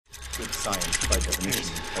that science, by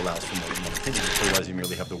definition, allows for more than one opinion. Otherwise, you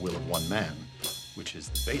merely have the will of one man, which is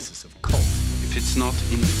the basis of cult. If it's not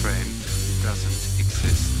in the frame, it doesn't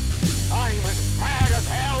exist. I'm as mad as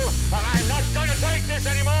hell, and I'm not gonna take this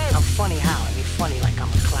anymore! I'm funny how? I mean funny like I'm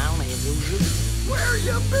a clown and amuse you? Where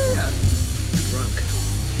you been? Drunk.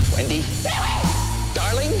 Wendy?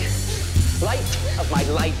 Darling? Light of my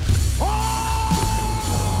life.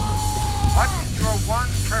 What's your one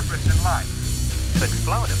purpose in life? To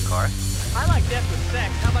explode, of course. I like death with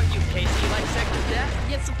sex. How about you, Casey? You like sex with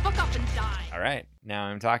death? Yeah, so fuck up and die. All right. Now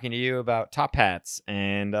I'm talking to you about top hats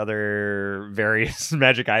and other various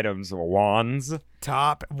magic items. Wands.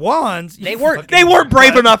 Top wands? They weren't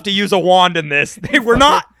brave enough to use a wand in this. They were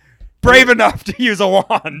not brave enough to use a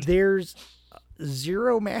wand. There's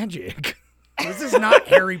zero magic. This is not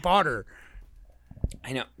Harry Potter.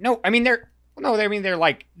 I know. No, I mean there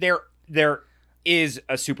is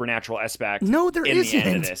a supernatural aspect. No, there in isn't. The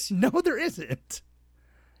end of this. No, there isn't.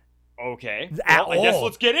 Okay. At Well, I guess all.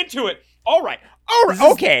 let's get into it. All right.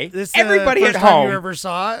 Okay. This Everybody first at time home. you ever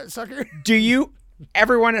saw it, sucker?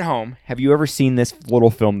 Everyone at home, have you ever seen this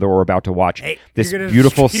little film that we're about to watch? Hey, this you're gonna-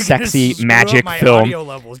 beautiful, you're gonna sexy, screw up magic my film. Audio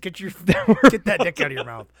levels. Get that dick out of your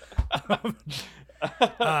mouth.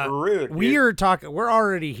 Rude. We are talking. We're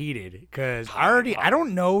already heated because I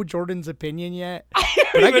don't know Jordan's opinion yet,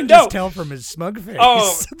 but I can just tell from his smug face.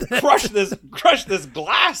 Oh, crush this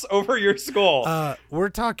glass over your skull. We're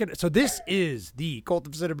talking. So this is the Cult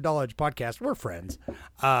of Cinema Knowledge podcast. We're friends.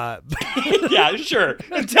 Yeah, sure.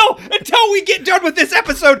 Until we get done with this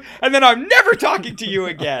episode, and then I'm never talking to you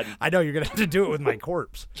again. I know you're gonna have to do it with my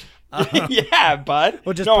corpse. Yeah, bud.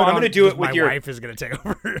 We'll just no, put I'm on- gonna do it my with your. wife is gonna take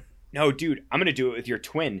over. No, dude, I'm gonna do it with your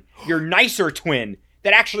twin, your nicer twin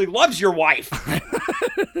that actually loves your wife. I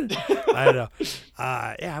don't know.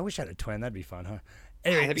 Yeah, I wish I had a twin. That'd be fun, huh?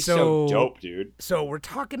 Anyway, That'd be so dope, dude. So we're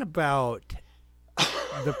talking about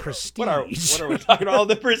The Prestige. What are we talking about? Oh,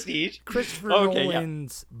 The Prestige. Christopher Okay,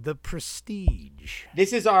 Nolan's The Prestige.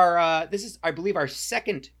 This is I believe our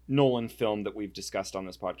second Nolan film that we've discussed on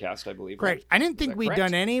this podcast, I believe. Correct. Right? I didn't think that we'd correct?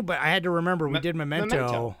 done any, but I had to remember we did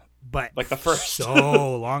Memento. But like the first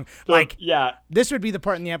so long. Yeah. This would be the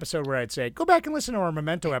part in the episode where I'd say, go back and listen to our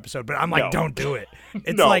Memento episode, but I'm like, No. don't do it.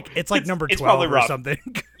 It's No. it's number 12 probably or rough. something.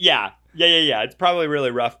 Yeah. It's probably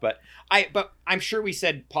really rough, but I'm sure we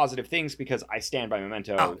said positive things because I stand by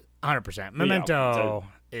Memento. Oh, 100%. Memento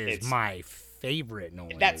is my favorite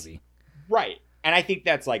Nolan movie. Right. And I think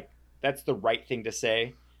that's the right thing to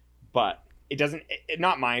say, but it doesn't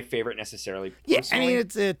not my favorite necessarily. Yeah, I mean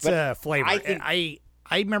it's but flavor.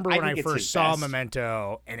 I remember when I think it's first his saw best.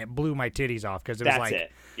 Memento and it blew my titties off because it was That's like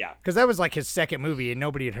it. Yeah. because that was like his second movie and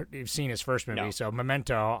nobody had seen his first movie. No. So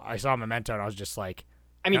Memento, I saw Memento and I was just like,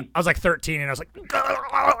 I mean, I was like 13 and I was like,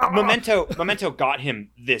 Memento got him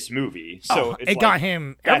this movie. So it got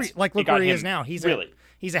him look got where he him is now.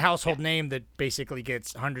 He's a household name that basically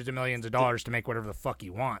gets hundreds of millions of dollars to make whatever the fuck he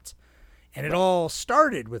wants. And it all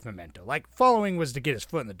started with Memento. Like Following was to get his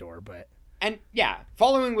foot in the door, but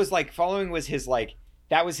Following was his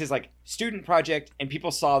that was his student project, and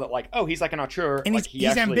people saw that he's like an auteur, and like,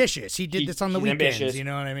 he's ambitious. He did this on the he's weekends. ambitious. You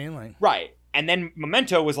know what I mean? Like Right. And then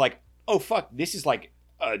Memento was like, oh fuck, this is like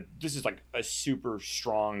a super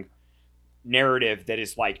strong narrative that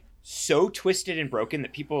is so twisted and broken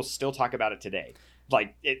that people still talk about it today.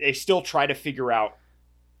 They still try to figure out.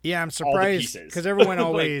 Yeah, I'm surprised because everyone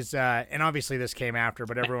always, and obviously this came after,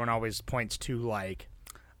 but everyone always points to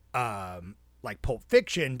Pulp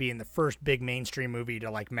Fiction being the first big mainstream movie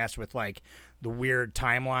to mess with the weird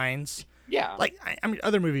timelines. Yeah. I mean,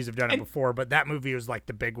 other movies have done it before, but that movie was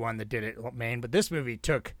the big one that did it main. But this movie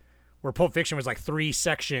took where Pulp Fiction was 3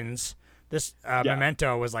 sections. This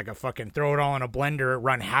Memento was a fucking throw it all in a blender,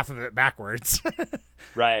 run half of it backwards.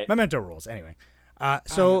 Right. Memento rules. Anyway.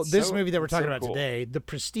 So this movie that we're talking about today, The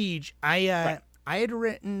Prestige, I had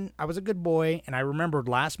written, I was a good boy, and I remembered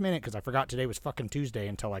last minute because I forgot today was fucking Tuesday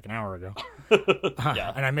until an hour ago.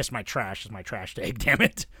 And I missed my trash. It's my trash day, damn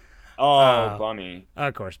it. Oh, bummy.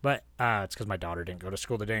 Of course, but it's because my daughter didn't go to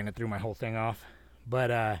school today and it threw my whole thing off.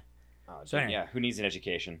 But so anyway. Yeah, who needs an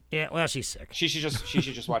education? Yeah, well, she's sick. She should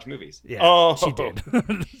just watch movies. Yeah, she did.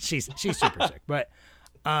 she's super sick. But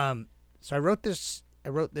so I wrote this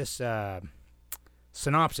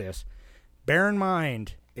synopsis. Bear in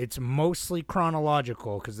mind, it's mostly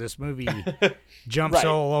chronological because this movie jumps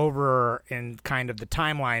all over in kind of the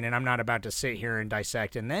timeline, and I'm not about to sit here and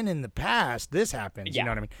dissect. And then in the past, this happens. Yeah. You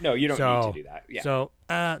know what I mean? No, you don't need to do that. Yeah. So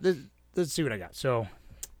let's see what I got. So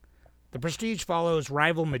The Prestige follows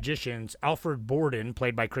rival magicians Alfred Borden,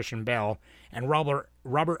 played by Christian Bale, and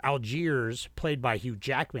Robert Algiers, played by Hugh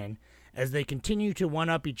Jackman, as they continue to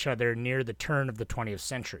one-up each other near the turn of the 20th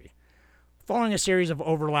century. Following a series of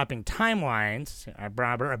overlapping timelines, I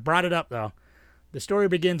brought it up though, the story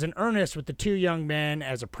begins in earnest with the two young men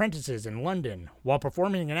as apprentices in London. While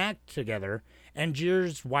performing an act together,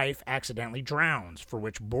 Angier's wife accidentally drowns, for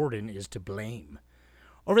which Borden is to blame.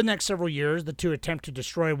 Over the next several years, the two attempt to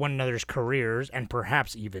destroy one another's careers and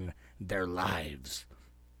perhaps even their lives.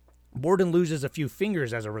 Borden loses a few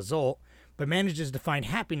fingers as a result, but manages to find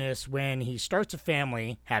happiness when he starts a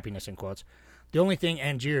family, happiness in quotes, the only thing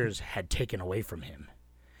Angiers had taken away from him.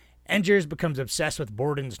 Angiers becomes obsessed with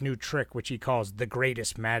Borden's new trick, which he calls the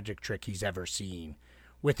greatest magic trick he's ever seen.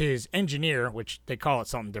 With his engineer, which they call it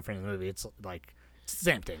something different in the movie. It's the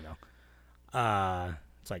same thing, though.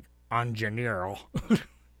 It's like engineer.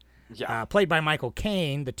 Yeah. Played by Michael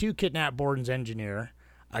Caine, the two kidnap Borden's engineer,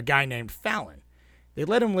 a guy named Fallon. They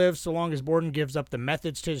let him live so long as Borden gives up the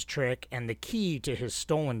methods to his trick and the key to his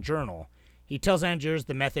stolen journal. He tells Angiers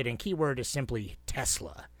the method and keyword is simply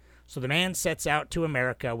Tesla. So the man sets out to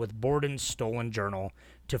America with Borden's stolen journal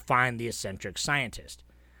to find the eccentric scientist.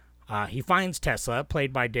 He finds Tesla,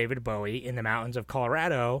 played by David Bowie, in the mountains of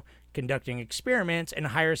Colorado, conducting experiments, and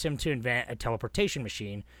hires him to invent a teleportation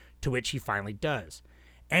machine, to which he finally does.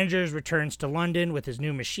 Angiers returns to London with his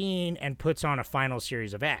new machine and puts on a final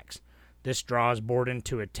series of acts. This draws Borden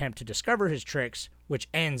to attempt to discover his tricks, which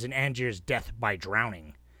ends in Angier's death by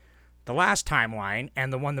drowning. The last timeline,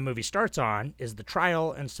 and the one the movie starts on, is the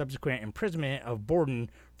trial and subsequent imprisonment of Borden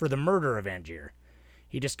for the murder of Angier.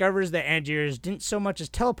 He discovers that Angiers didn't so much as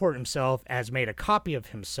teleport himself as made a copy of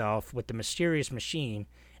himself with the mysterious machine,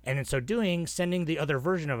 and in so doing, sending the other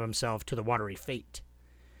version of himself to the watery fate.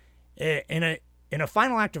 In a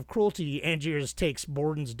final act of cruelty, Angiers takes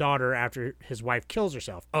Borden's daughter after his wife kills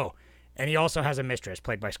herself. Oh, and he also has a mistress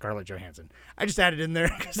played by Scarlett Johansson. I just added in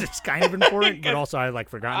there because it's kind of important, but also I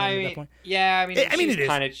forgotten at that point. Yeah, it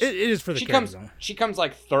is for the character. She comes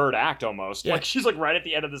like third act almost. Yeah. Like she's like right at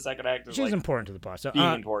the end of the second act. She's important to the plot. So,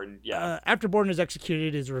 being important, yeah. After Borden is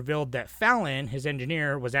executed, it is revealed that Fallon, his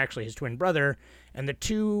engineer, was actually his twin brother, and the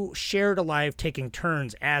two shared a life taking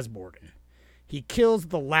turns as Borden. He kills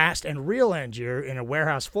the last and real Angier in a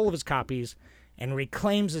warehouse full of his copies and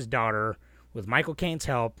reclaims his daughter with Michael Caine's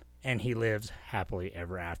help, and he lives happily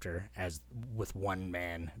ever after as with one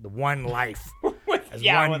man, the one life as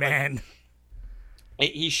one man.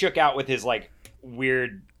 He shook out with his like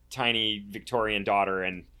weird tiny Victorian daughter,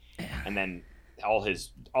 and then all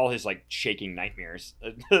his like shaking nightmares,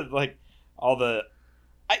 like all the.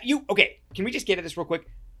 Okay? Can we just get at this real quick?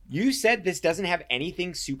 You said this doesn't have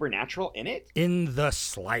anything supernatural in it? In the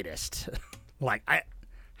slightest.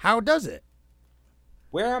 How does it?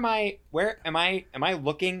 Where am I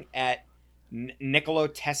looking at Nikola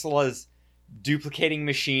Tesla's duplicating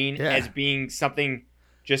machine as being something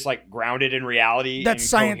just like grounded in reality? That's and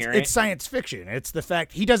science. coherent? It's science fiction. It's the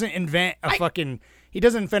fact he doesn't invent he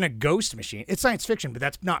doesn't invent a ghost machine. It's science fiction, but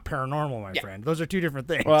that's not paranormal, my friend. Those are two different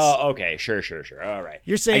things. Well, okay, sure. All right.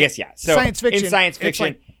 You're saying, I guess, yeah. So science fiction. In science fiction,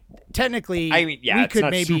 like, technically, I mean, yeah, we it's could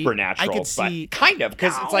not maybe supernatural, but kind of,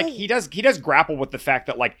 because it's like he does grapple with the fact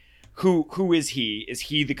that like who is he? Is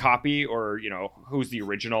he the copy, or who's the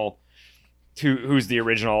original? Who's the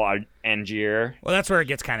original Angier? Well, that's where it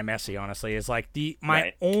gets kind of messy, honestly. Is like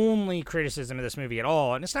my only criticism of this movie at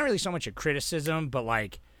all, and it's not really so much a criticism, but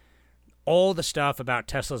like all the stuff about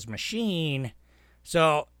Tesla's machine.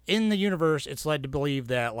 So in the universe, it's led to believe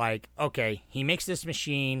that like, okay, he makes this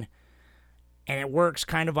machine and it works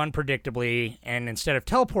kind of unpredictably, and instead of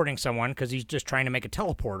teleporting someone, because he's just trying to make a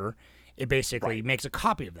teleporter, it basically makes a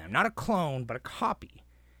copy of them. Not a clone, but a copy.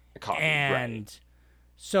 And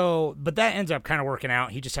so, but that ends up kind of working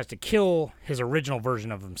out. He just has to kill his original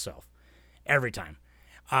version of himself every time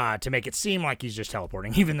to make it seem like he's just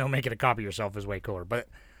teleporting, even though making a copy of yourself is way cooler. But,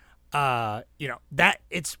 that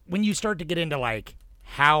it's when you start to get into like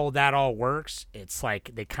how that all works, it's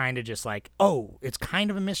like they kind of just like, oh, it's kind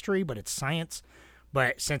of a mystery, but it's science.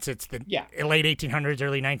 But since it's the late 1800s,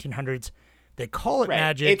 early 1900s, they call it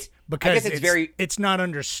magic because it's not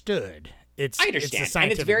understood. I understand,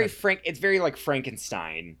 and it's very it's very like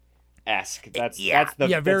Frankenstein-esque. That's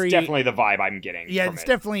definitely the vibe I'm getting. Yeah, from it's it.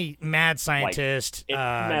 definitely mad scientist.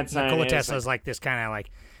 Mad scientist. Nikola Tesla's like this kind of like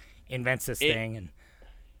invents this thing, and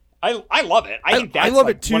I love it. I think that's love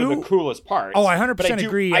like it too. one of the coolest parts. Oh, I 100%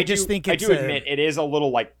 agree. I just think it's I do admit it is a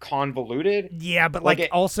little like convoluted. Yeah, but like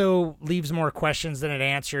it also leaves more questions than it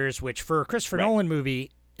answers. Which for a Christopher Nolan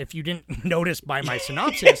movie, if you didn't notice by my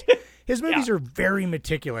synopsis, his movies are very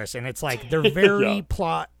meticulous, and it's like they're very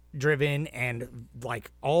plot driven, and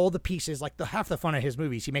like all the pieces, like half the fun of his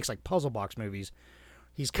movies, he makes like puzzle box movies.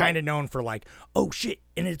 He's kind of known for like, oh shit,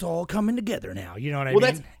 and it's all coming together now. You know what I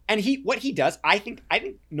mean? What he does, I think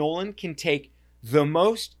Nolan can take the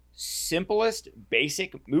most simplest,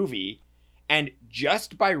 basic movie, and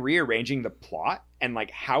just by rearranging the plot and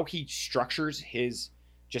like how he structures his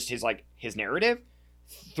narrative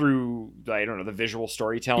through, I don't know, the visual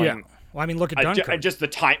storytelling. Yeah. Well, I mean, look at Dunkirk. Just the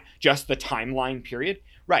timeline period,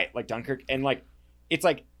 right? Like Dunkirk, and like it's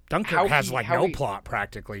like Dunkirk has no plot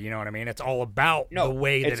practically. You know what I mean? It's all about the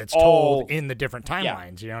way that it's told in the different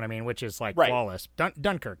timelines. You know what I mean? Which is like flawless.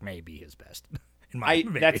 Dunkirk may be his best.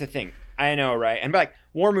 That's the thing. I know, right? And like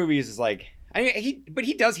war movies is like, I mean,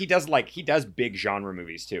 he does big genre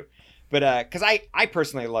movies too. But because I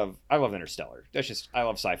personally love Interstellar. I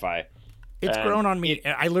love sci-fi. It's grown on me.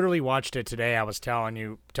 I literally watched it today. I was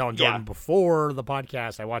telling Jordan before the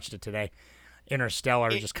podcast. I watched it today. Interstellar,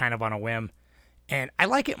 just kind of on a whim, and I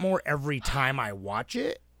like it more every time I watch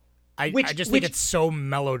it. I just think it's so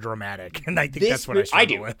melodramatic, and I think that's what I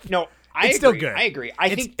struggle with. No, it's still good. I agree.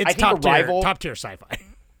 I think top Arrival, top tier sci-fi.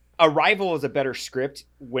 Arrival is a better script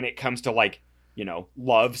when it comes to like, you know,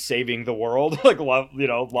 love saving the world, like love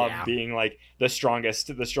being like the strongest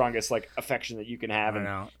like affection that you can have, and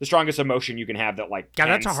the strongest emotion you can have. That like,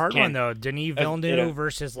 that's a hard one though. Denis Villeneuve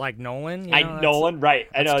versus like Nolan. Nolan, right?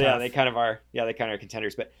 I know. Tough. Yeah, they kind of are. Yeah, they kind of are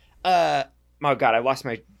contenders. But oh god, I lost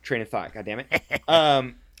my train of thought. God damn it.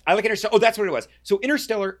 I like Interstellar. Oh, that's what it was. So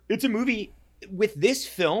Interstellar, it's a movie. With this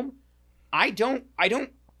film, I don't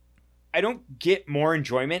get more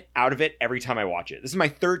enjoyment out of it every time I watch it. This is my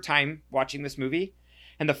third time watching this movie,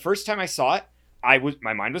 and the first time I saw it,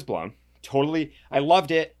 my mind was blown. Totally, I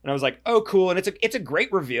loved it, and I was like, "Oh, cool!" And it's a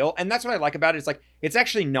great reveal, and that's what I like about it. It's like it's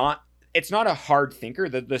actually not a hard thinker.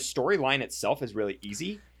 The storyline itself is really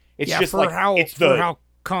easy. It's just for like how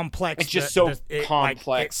complex. It's just so complex.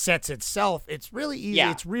 Like, it sets itself. It's really easy.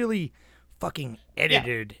 Yeah. It's really fucking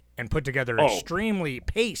edited and put together extremely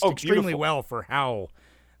beautiful. well for how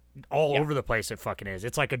over the place it fucking is.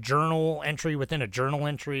 It's like a journal entry within a journal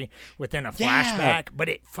entry within a flashback, but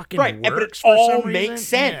it fucking works. But it for all some reason. makes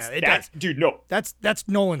sense. Yeah, it does. Dude, no. That's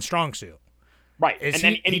Nolan's strong suit. Right.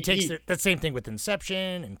 And he takes that same thing with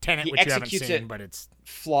Inception and Tenet, which you haven't seen, but it's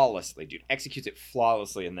flawlessly, dude. Executes it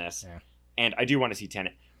flawlessly in this. Yeah. And I do want to see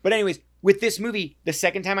Tenet. But anyways, with this movie, the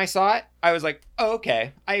second time I saw it, I was like, oh,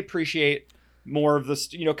 okay. I appreciate more of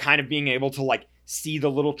this, kind of being able to like see the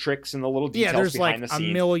little tricks and the little details behind the scenes. There's like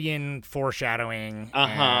a million foreshadowing.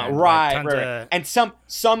 Right. And some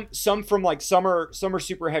from like some are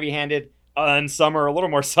super heavy-handed, and some are a little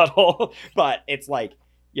more subtle. But it's like,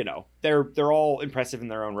 they're all impressive in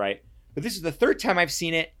their own right. But this is the third time I've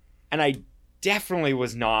seen it, and I definitely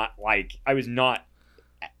was not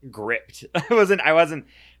gripped. I wasn't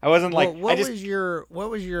like. What was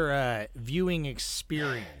your viewing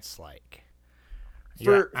experience like?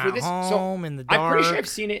 For this, home in the dark. I'm pretty sure I've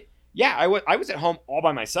seen it. Yeah, I was at home all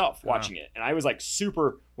by myself watching it, and I was like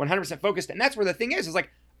super 100% focused. And that's where the thing is like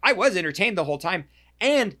I was entertained the whole time.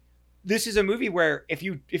 And this is a movie where if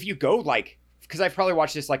you go like, because I've probably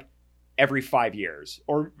watched this like every 5 years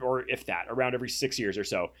or if that, around every 6 years or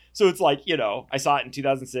so. So it's like, I saw it in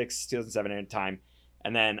 2006, 2007 at a time,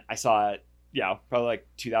 and then I saw it, probably like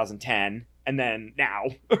 2010, and then now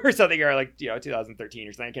or something, or like 2013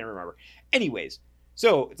 or something. I can't remember. Anyways.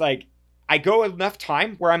 So it's like I go enough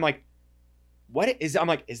time where I'm like, is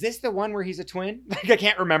this the one where he's a twin? Like I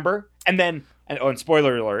can't remember. And then, and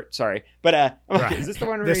spoiler alert, sorry, but I'm like, is this the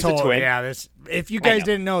one where he's a twin? Yeah, if you guys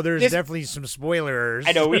didn't know, there's definitely some spoilers.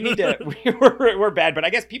 I know we need to. We're bad, but I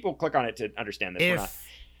guess people click on it to understand this.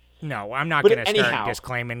 No, I'm not going to start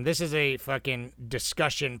disclaiming. This is a fucking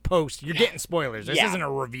discussion post. You're getting spoilers. This isn't a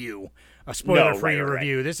review, a spoiler-free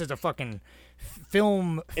review. Right. This is a fucking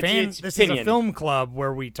film fan. This is a film club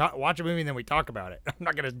where we watch a movie and then we talk about it. I'm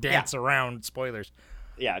not going to dance around spoilers.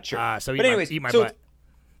 Yeah, true. Eat my butt.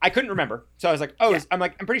 I couldn't remember, so I was like,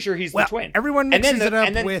 I'm pretty sure he's the twin. Everyone mixes it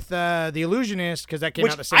up with The Illusionist because that came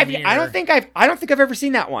out the same year. I don't think I've ever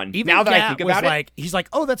seen that one. Even now that Gat I think about it, he's like,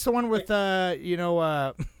 oh, that's the one with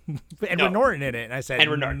Edward Norton in it. And I said,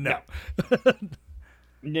 Edward Norton, no.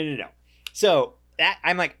 No. So that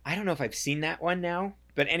I'm like, I don't know if I've seen that one now,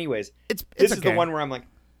 but anyways, this is the one where I'm like,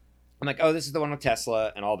 oh, this is the one with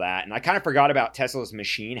Tesla and all that. And I kind of forgot about Tesla's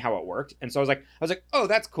machine, how it worked. And so I was like, oh,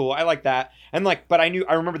 that's cool. I like that. And like, but I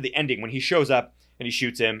remembered the ending when he shows up and he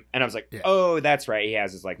shoots him. And I was like, oh, that's right. He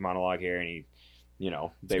has his like monologue here and he,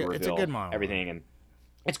 they reveal everything. And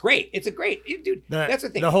it's great. It's a great, dude. That's the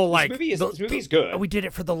thing. The whole this movie is good. We did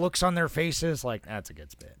it for the looks on their faces. Like, that's a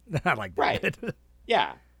good spit. I like that. Right.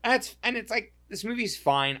 Yeah. And it's like, this movie's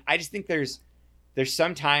fine. I just think there's there's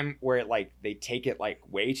some time where like they take it like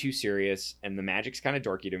way too serious, and the magic's kind of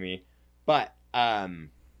dorky to me. But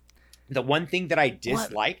the one thing that I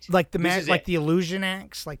disliked, like the like the illusion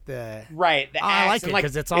acts, like the right, the acts, I like it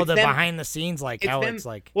because it's all the them, behind the scenes, like how them, it's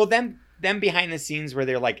like. Well, them behind the scenes where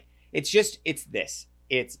they're like, it's this.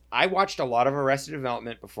 I watched a lot of Arrested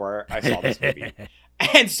Development before I saw this movie,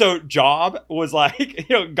 and so Job was like,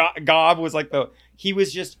 Gob was like he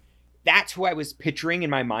was just. That's who I was picturing in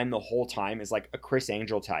my mind the whole time, is like a Chris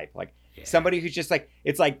Angel type, like somebody who's just like,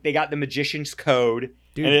 it's like they got the magician's code.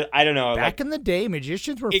 Dude, and I don't know. Back in the day,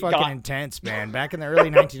 magicians were fucking intense, man. Back in the early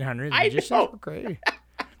 1900s, magicians were crazy.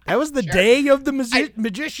 That was the day of the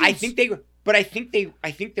magicians. I think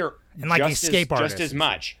they're and like escape artists, just as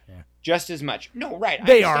much. Yeah. Just as much. No, right.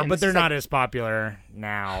 They are, but they're not as popular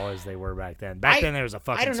now as they were back then. Back then, there was a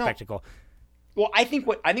fucking spectacle. Well, I think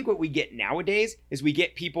what we get nowadays is we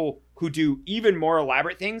get people who do even more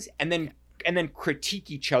elaborate things and then critique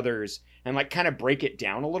each other's and like kind of break it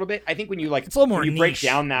down a little bit. I think when you like it's a little more you break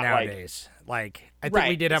down that nowadays. Like I think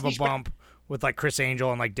we did have a bump with like Chris Angel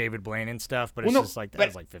and like David Blaine and stuff, but it's just like that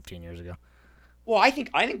was like 15 years ago. Well, I think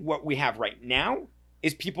what we have right now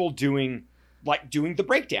is people doing the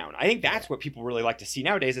breakdown. I think that's what people really like to see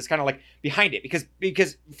nowadays. It's kind of like behind it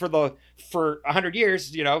because for 100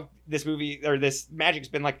 years, this movie or this magic's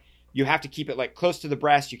been like, you have to keep it like close to the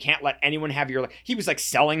breast. You can't let anyone have your, like, he was like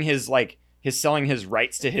selling his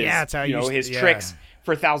rights to his, his tricks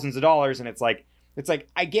for thousands of dollars. And it's like,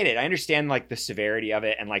 I get it. I understand like the severity of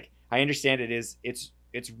it. And like, I understand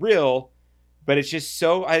it's real, but it's just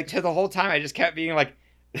so, to the whole time I just kept being like,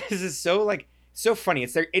 this is so like, so funny.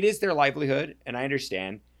 It is their livelihood, and I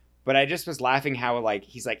understand, but I just was laughing how like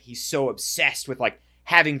he's so obsessed with like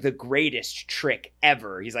having the greatest trick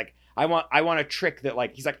ever. He's like, I want a trick that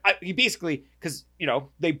like, he's like, he basically, because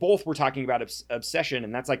they both were talking about obsession,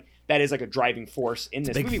 and that is like a driving force in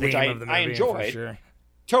this movie, which I enjoyed. Sure.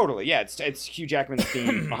 Totally, yeah. It's Hugh Jackman's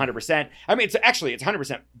theme 100%. I mean, it's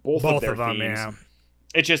 100% both of their themes. Yeah.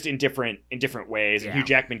 It's just in different ways. And Hugh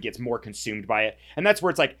Jackman gets more consumed by it. And that's where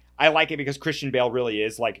it's like, I like it because Christian Bale really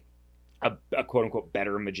is like a quote unquote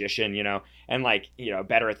better magician, and like,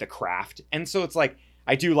 better at the craft. And so it's like,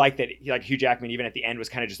 I do like that, like Hugh Jackman, even at the end, was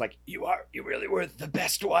kind of just like, you really were the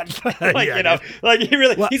best one. Like, like he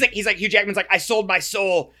really, he's like, Hugh Jackman's like, I sold my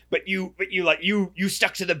soul, but you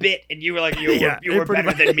stuck to the bit, and you were like, you were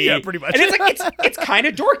better than me. Yeah, pretty much. And it's like, it's kind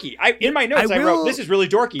of dorky. In my notes, I wrote, this is really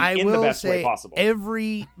dorky in the best way possible.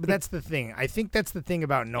 But that's the thing. I think that's the thing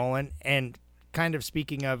about Nolan, and kind of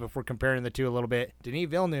speaking of, if we're comparing the two a little bit, Denis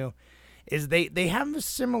Villeneuve, is they have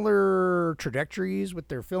similar trajectories with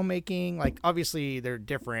their filmmaking. Like, obviously, they're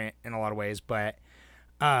different in a lot of ways, but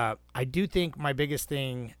I do think my biggest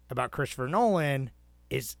thing about Christopher Nolan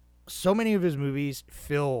is so many of his movies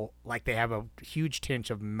feel like they have a huge tinge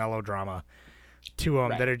of melodrama to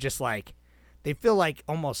them that are just like, they feel like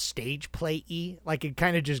almost stage play-y. Like, it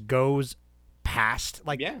kind of just goes past.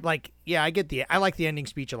 I like the ending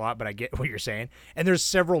speech a lot, but I get what you're saying. And there's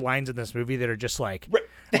several lines in this movie that are just like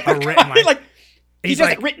a written line. Like, he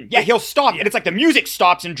does it written. Yeah, he'll stop, and it's like the music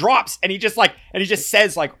stops and drops, and he just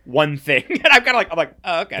says like one thing, and I'm kind of like,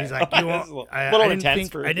 oh, okay. He's like, a little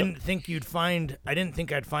intense. I didn't think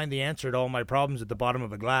I'd find the answer to all my problems at the bottom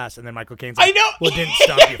of a glass. And then Michael Caine's like, I know. Well, it didn't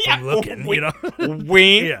stop you from looking,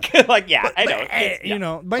 Wink. I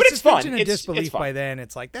know. My suspension of disbelief by then,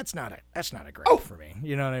 it's like that's not a great for me.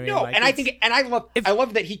 You know what I mean? No, and I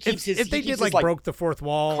love that he keeps his. If they did like broke the fourth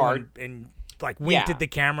wall and like winked at the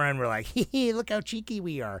camera and we're like, hee, look how cheeky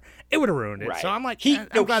we are, it would have ruined it. Right. So I'm like,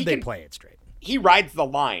 I'm glad they play it straight. He rides the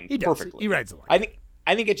line perfectly. He rides the line.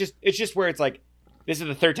 I think it's just where it's like, this is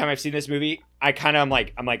the third time I've seen this movie. I kind of I'm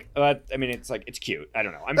like, I mean, it's like, it's cute. I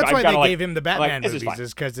don't know. That's why they gave him the Batman movies,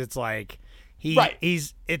 is because it's like he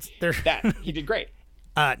did great.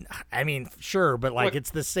 I mean, sure, but like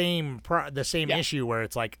it's the same issue where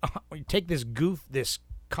it's like, take this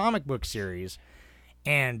comic book series.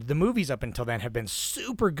 And the movies up until then have been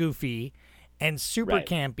super goofy and super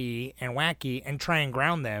campy and wacky, and try and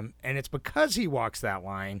ground them. And it's because he walks that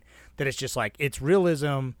line that it's just like, it's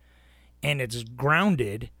realism and it's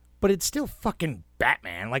grounded, but it's still fucking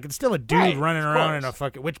Batman. Like, it's still a dude running around in a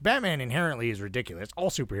fucking, which Batman inherently is ridiculous. All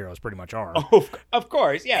superheroes pretty much are. Oh, of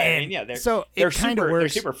course. Yeah. And I mean, yeah. they're kind of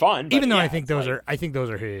works. They're super fun. Even though I think those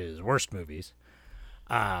are his worst movies.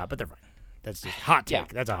 But they're fine. That's just hot take. Yeah.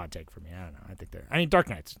 That's a hot take for me. I don't know. I think Dark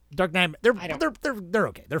Knight. They're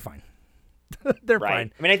okay. They're fine. They're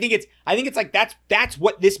fine. I mean, I think it's like that's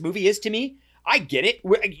what this movie is to me. I get it.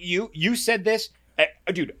 You said this,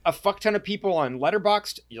 dude. A fuck ton of people on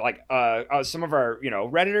Letterboxd, like some of our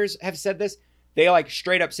Redditors have said this. they like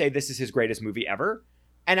straight up say this is his greatest movie ever,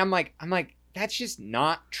 and I'm like that's just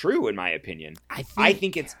not true in my opinion. I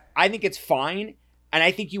think it's fine, and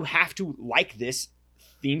I think you have to like this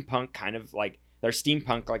steampunk kind of like their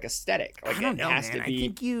steampunk like aesthetic. Like I don't know, has man. to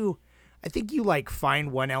be. I think you like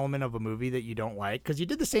find one element of a movie that you don't like, because you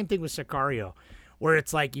did the same thing with Sicario, where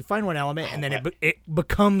it's like you find one element and then it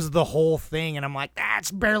becomes the whole thing, and I'm like,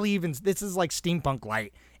 that's barely even. This is like steampunk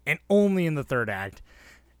light, and only in the third act.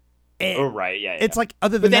 And right, yeah. It's like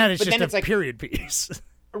other than that, it's just a period piece.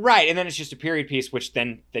 Right, and then it's just a period piece, which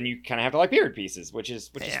then you kind of have to like period pieces, which is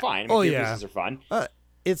fine. I mean, period pieces are fun.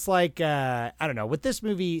 It's like I don't know. With this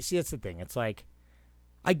movie, see, that's the thing. It's like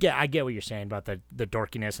I get what you're saying about the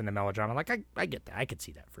dorkiness and the melodrama. Like I get that. I could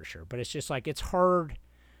see that for sure. But it's just like it's hard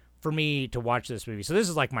for me to watch this movie. So this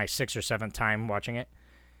is like my 6th or 7th time watching it,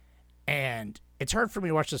 and it's hard for me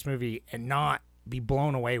to watch this movie and not be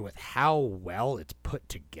blown away with how well it's put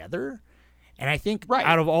together. And I think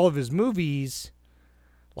out of all of his movies,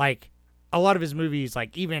 like a lot of his movies,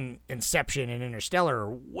 like even Inception and Interstellar, are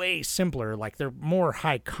way simpler. Like they're more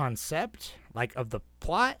high concept, like of the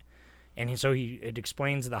plot. And so it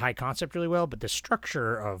explains the high concept really well, but the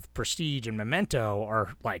structure of Prestige and Memento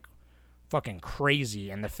are like fucking crazy.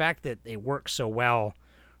 And the fact that they work so well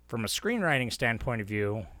from a screenwriting standpoint of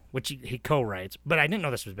view, which he co-writes, but I didn't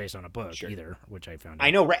know this was based on a book either, which I found out.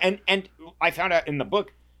 I know, right? And I found out in the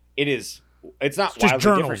book, it's not just wildly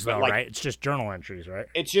journals, different, though, but like, right? It's just journal entries, right?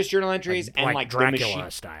 It's just journal entries and like Dracula the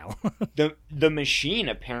machine style. the machine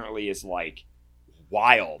apparently is like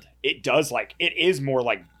wild. It does like it is more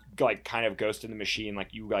like kind of Ghost in the Machine.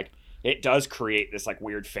 Like you like it does create this like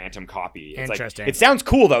weird phantom copy. It's interesting. Like, it sounds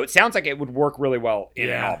cool though. It sounds like it would work really well in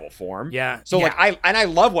a novel form. Yeah. So like I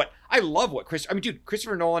love what Chris. I mean, dude,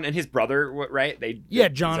 Christopher Nolan and his brother, right?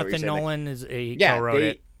 Jonathan Nolan is a co-wrote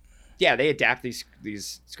it. Yeah, they adapt these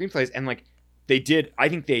screenplays, and like they did. I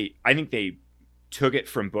think they took it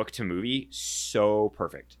from book to movie so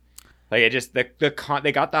perfect. Like it just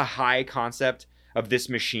they got the high concept of this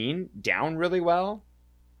machine down really well.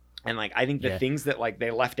 And like I think the things that like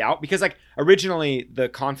they left out, because like originally the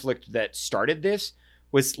conflict that started this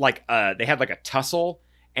was like they had like a tussle,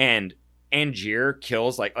 and Angier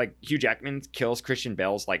kills like Hugh Jackman kills Christian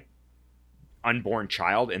Bale's like unborn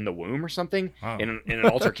child in the womb or something in an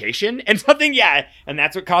altercation and something, and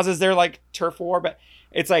that's what causes their like turf war. But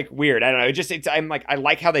it's like weird. I don't know. I'm like I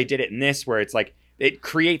like how they did it in this, where it's like it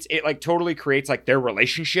totally creates like their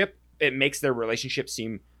relationship. It makes their relationship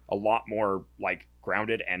seem a lot more like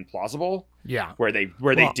grounded and plausible. Yeah. Where they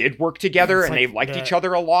did work together and they liked each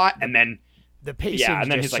other a lot, and then the pacing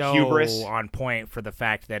and then his like hubris on point for the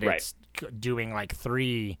fact that it's doing like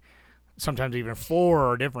 3, sometimes even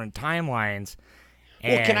 4 different timelines.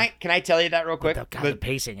 Well, can I tell you that real quick? The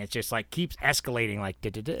pacing, it's just like keeps escalating. Like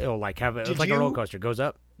it'll like have it's like a roller coaster. Goes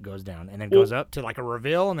up, goes down, and then goes up to like a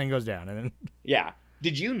reveal, and then goes down, and then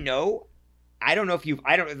Did you know? I don't know if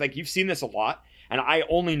you've seen this a lot, and I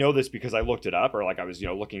only know this because I looked it up, or like I was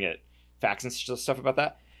looking at facts and stuff about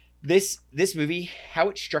that. This movie, how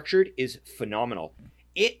it's structured, is phenomenal.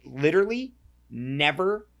 It literally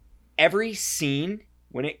never, every scene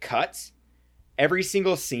when it cuts, every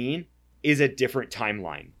single scene is a different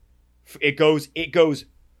timeline. It goes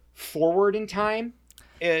forward in time,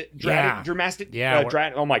 dramatically,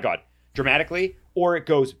 or it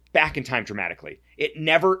goes back in time dramatically.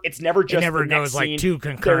 It's never goes like 2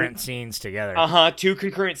 concurrent scenes together. 2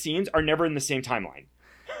 concurrent scenes are never in the same timeline.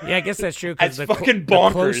 Yeah, I guess that's true. Because the fucking bonkers,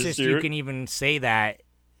 the closest dude. You can even say that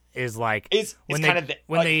is like when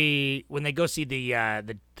they go see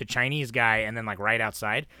the Chinese guy, and then like right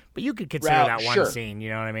outside. But you could consider that one scene. You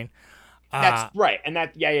know what I mean? That's right, and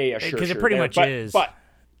that sure. Because it pretty much is. But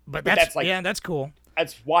that's like that's cool.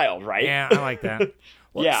 That's wild, right? Yeah, I like that.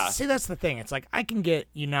 Well, see, that's the thing. It's like I can get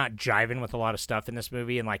you not jiving with a lot of stuff in this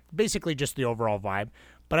movie, and like basically just the overall vibe.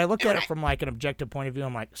 But I look at it from like an objective point of view.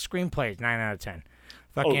 I'm like, screenplay is 9 out of 10.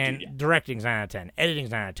 Fucking directing's 9 out of 10.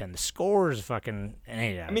 Editing's 9 out of 10. The score is fucking an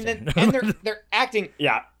 8 out of 10. And their acting,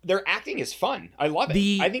 their acting is fun. I love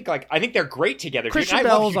it. I think they're great together. Christian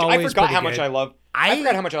Bale's always I forgot how good. much I love. I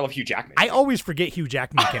forgot how much I love Hugh Jackman. I always forget Hugh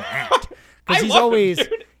Jackman can act because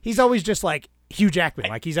he's always just like Hugh Jackman.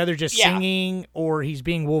 Like he's either just singing or he's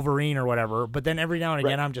being Wolverine or whatever. But then every now and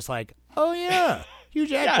again, I'm just like, oh yeah, Hugh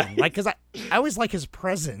Jackman. Like because I always like his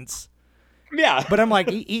presence. Yeah, but I'm like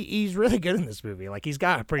he's really good in this movie. Like he's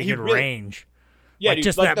got a pretty good range. Yeah, like, dude,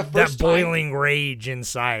 just like that boiling rage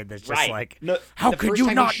inside. That's just like, how could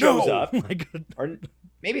you not know? Up, or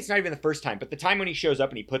maybe it's not even the first time, but the time when he shows up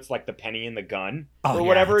and he puts like the penny in the gun or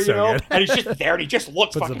whatever, and he's just there and he just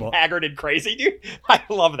looks fucking haggard and crazy, dude. I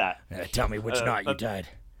love that. Tell me which knot you tied.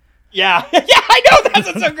 Yeah, yeah, I know, that's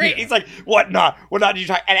what's so great. He's like, what knot did you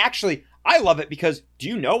tie? And actually, I love it because do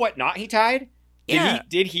you know what knot he tied?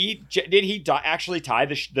 Did he actually tie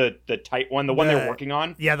the tight one, the one they're working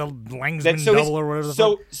on? Yeah, the Langsman double or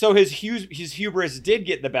whatever. So his hubris did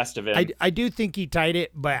get the best of him. I do think he tied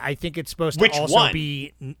it, but I think it's supposed to also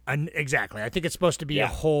be exactly. I think it's supposed to be a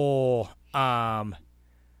whole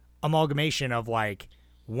amalgamation of like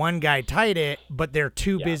one guy tied it, but they're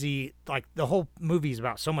too busy. Like the whole movie is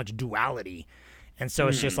about so much duality, and so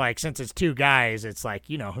it's just like since it's two guys, it's like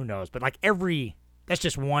who knows, but like that's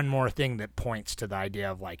just one more thing that points to the idea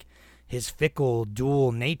of like his fickle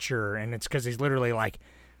dual nature, and it's because he's literally like,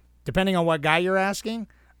 depending on what guy you're asking,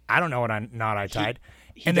 I don't know what knot I tied.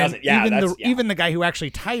 He doesn't. Even the guy who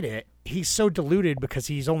actually tied it, he's so deluded because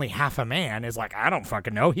he's only half a man. Is like, I don't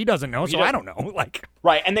fucking know. He doesn't know, I don't know. Like,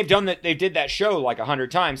 right, and they did that show like 100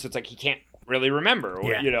 times, so it's like he can't really remember.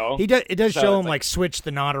 It does show him like switch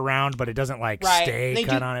the knot around, but it doesn't like stay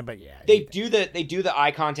cut on it. But they do the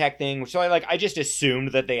eye contact thing, so I just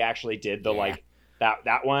assumed that they actually did the like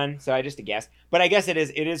that one. So I just guessed, but I guess it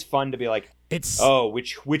is fun to be like,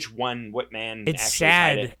 which one, what man? It's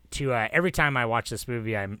sad to every time I watch this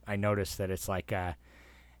movie, I notice that it's like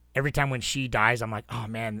every time when she dies, I'm like, oh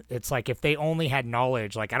man, it's like if they only had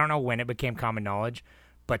knowledge, like I don't know when it became common knowledge,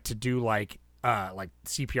 but to do like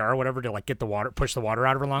CPR or whatever to like get the water, push the water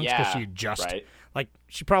out of her lungs because she just like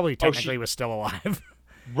she probably technically was still alive.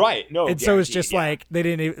 Right. No. And so it's just like they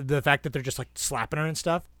didn't. The fact that they're just like slapping her and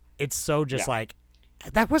stuff. It's so just like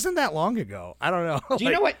that wasn't that long ago. I don't know. Do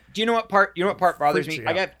you know what? Do you know what part? You know what part bothers me?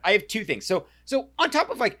 I have two things. So on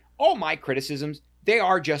top of like all my criticisms, they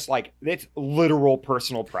are just like it's literal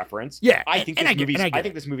personal preference. Yeah. I think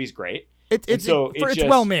this movie's great. It's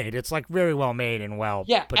well made. It's like very well made and well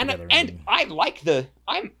put together. And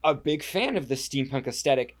I'm a big fan of the steampunk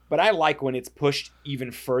aesthetic, but I like when it's pushed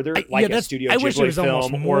even further, like a Studio Ghibli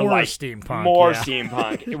film, or like steampunk. More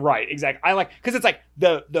steampunk. Right, exactly. I like because it's like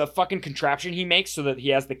the fucking contraption he makes so that he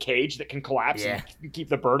has the cage that can collapse and keep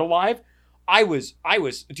the bird alive. I was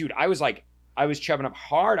chubbing up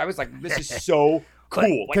hard. I was like, this is so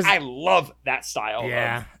cool. Like I love that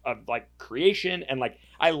style of like creation, and like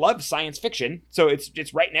I love science fiction. So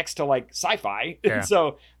it's right next to like sci-fi. Yeah. And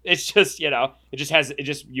so it's just,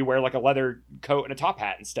 you wear like a leather coat and a top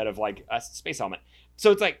hat instead of like a space helmet.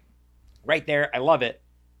 So it's like right there. I love it.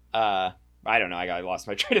 I don't know. I lost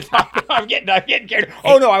my train of thought. I'm getting carried.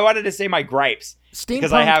 Oh no, I wanted to say my gripes.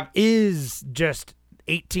 Steampunk is just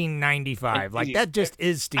 1895. Like that just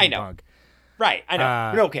is steampunk. I know. Right, I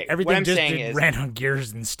know. Okay, everything what I'm just saying is, ran on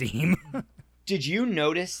gears and steam. Did you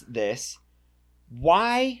notice this?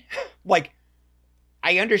 Why? Like,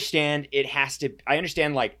 I understand it has to. I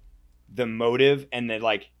understand like the motive and the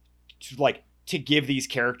like to give these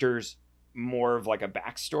characters more of like a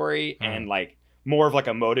backstory and like more of like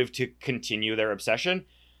a motive to continue their obsession.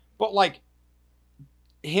 But like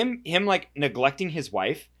him like neglecting his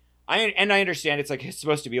wife. I understand it's like it's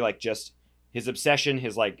supposed to be like just his obsession,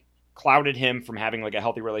 his like clouded him from having like a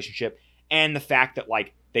healthy relationship, and the fact that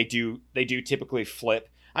like they do typically flip.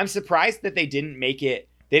 I'm surprised that they didn't make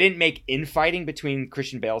infighting between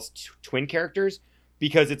Christian Bale's twin characters,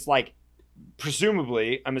 because it's like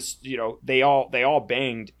presumably they all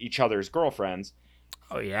banged each other's girlfriends.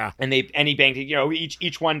 Oh yeah, and he banged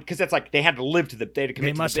each one, because that's like they had to live to they had to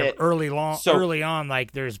commit. They must to the have bit. early on.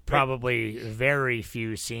 Like there's probably very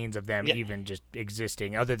few scenes of them even just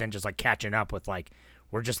existing, other than just like catching up with like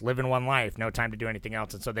we're just living one life, no time to do anything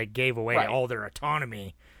else, and so they gave away all their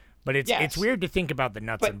autonomy. But it's weird to think about the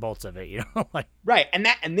nuts and bolts of it, like right. And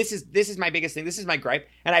this is my biggest thing. This is my gripe,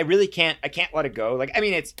 and I really can't let it go. Like I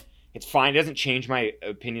mean, it's fine. It doesn't change my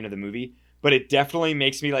opinion of the movie, but it definitely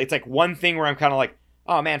makes me like it's like one thing where I'm kind of like,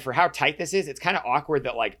 oh man, for how tight this is, it's kind of awkward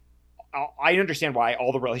that like I understand why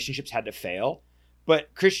all the relationships had to fail,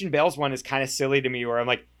 but Christian Bale's one is kind of silly to me, where I'm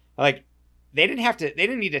like they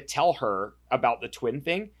didn't need to tell her about the twin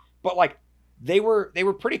thing, but like they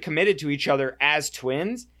were pretty committed to each other as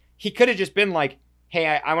twins. He could have just been like, hey,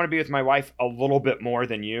 I want to be with my wife a little bit more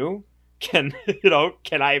than you. Can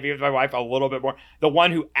I be with my wife a little bit more? The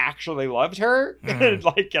one who actually loved her,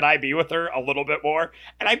 like, can I be with her a little bit more?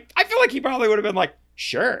 And I feel like he probably would have been like,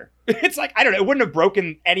 sure. It's like, I don't know. It wouldn't have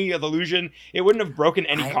broken any illusion. It wouldn't have broken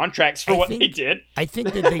any contracts for what they did. I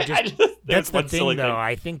think that they just that's the thing, though.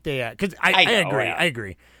 I think they, because I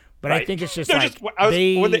agree. But I think it's just like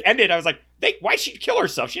when they ended, I was like, why'd she kill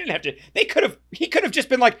herself? She didn't have to. He could have just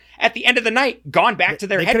been like, at the end of the night, gone back to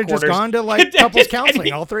their headquarters. They could have just gone to like couples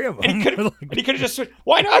counseling, all three of them. And he could have just,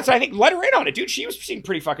 why not? So I think let her in on it, dude. She seemed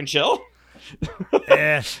pretty fucking chill.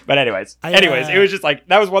 But anyways, it was just like,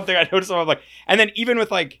 that was one thing I noticed. I was like, and then even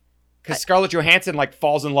with like because Scarlett Johansson like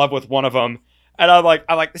falls in love with one of them, and I'm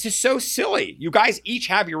like, this is so silly. You guys each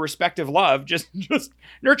have your respective love. Just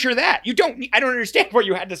nurture that. I don't understand why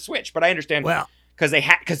you had to switch, but I understand. Well, because they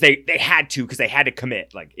had to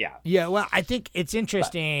commit. Like, yeah. Yeah, well, I think it's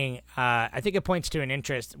interesting. I think it points to an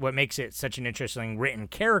interest. What makes it such an interesting written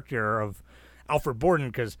character of Alfred Borden,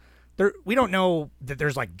 because we don't know that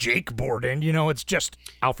there's like Jake Borden. It's just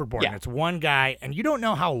Alfred Borden. Yeah. It's one guy, and you don't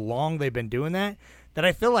know how long they've been doing that. That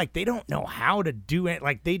I feel like they don't know how to do it.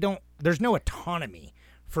 Like there's no autonomy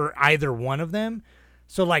for either one of them.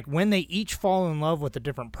 So like when they each fall in love with a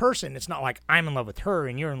different person, it's not like I'm in love with her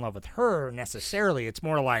and you're in love with her necessarily. It's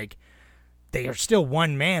more like they are still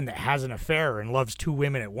one man that has an affair and loves two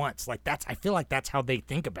women at once. Like I feel like that's how they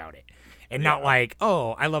think about it. And not like,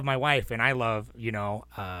 oh, I love my wife and I love,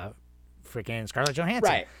 freaking Scarlett Johansson.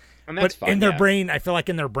 Right. And that's but in their brain, I feel like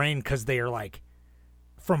in their brain, because they are like,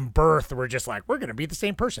 from birth, we're just like, we're going to be the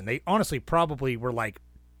same person. They honestly probably were like,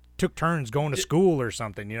 took turns going to school or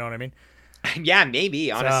something. You know what I mean? Yeah,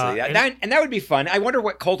 maybe, honestly. That would be fun. I wonder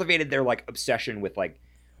what cultivated their like obsession with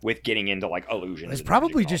getting into like illusions. It's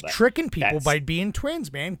probably just tricking people by being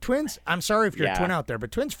twins, man. Twins, I'm sorry if you're a twin out there,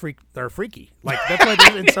 but twins they're freaky. Like that's why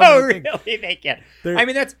they're in some of the really, things. they can. I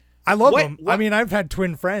mean, I love them. I mean, I've had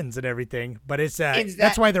twin friends and everything, but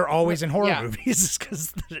that's why they're always in horror movies.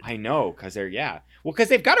 Cause I know, because because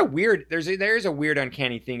they've got a weird. There is a weird,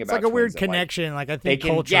 uncanny thing about. It's like a weird connection. Like I think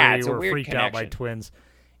culturally we're freaked out by twins,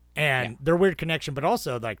 and their weird connection, but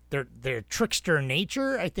also like their trickster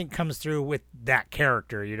nature. I think comes through with that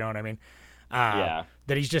character. You know what I mean? That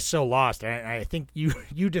he's just so lost. And I think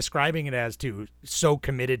you describing it as so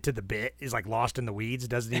committed to the bit is like lost in the weeds.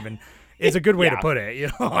 Doesn't even. It's a good way to put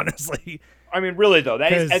it, honestly. I mean, really though,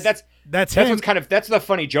 that's what's that's the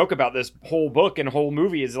funny joke about this whole book and whole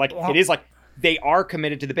movie is like it is like they are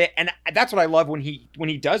committed to the bit, and that's what I love when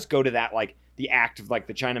he does go to that like the act of like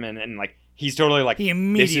the Chinaman, and like he's totally like he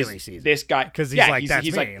immediately sees this guy because he's like that's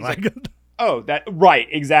he's me. Like oh that right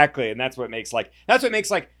exactly, and that's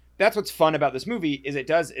what's fun about this movie is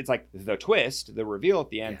it's like the twist, the reveal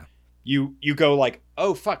at the end. Yeah. You go like,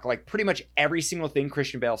 oh fuck, like pretty much every single thing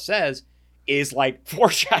Christian Bale says is like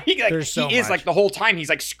foreshadowing. Like, he is like the whole time he's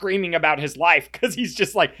like screaming about his life because he's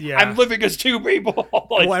just like, I'm living as two people.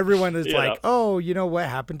 Like, well, everyone is like, oh, you know what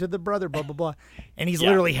happened to the brother, blah blah blah, and he's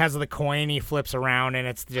literally has the coin. He flips around and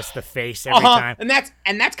it's just the face every time. And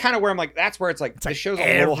that's kind of where I'm like, that's where it's like the show's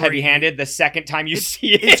a little heavy-handed the second time you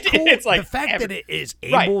see it. It's cool. It's like the fact that it is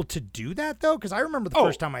able to do that though, because I remember the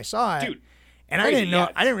first time I saw it. Dude. And I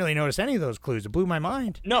didn't really notice any of those clues. It blew my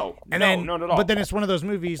mind. No, not at all. But then it's one of those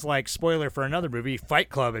movies, like, spoiler for another movie, Fight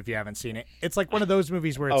Club, if you haven't seen it. It's like one of those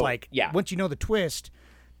movies where it's once you know the twist,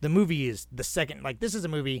 the movie is the second. Like, this is a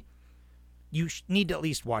movie you need to at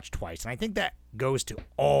least watch twice. And I think that goes to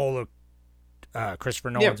all of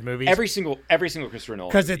Christopher Nolan's movies. Every single Christopher Nolan.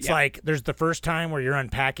 Because it's like, there's the first time where you're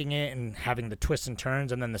unpacking it and having the twists and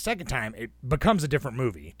turns, and then the second time it becomes a different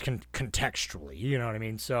movie contextually. You know what I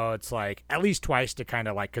mean? So it's like at least twice to kind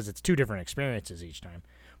of like, because it's two different experiences each time.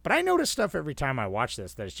 But I notice stuff every time I watch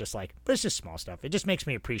this that it's just like, but it's just small stuff. It just makes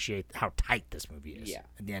me appreciate how tight this movie is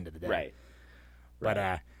at the end of the day. Right. But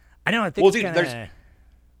I know, I think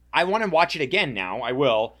I want to watch it again now. I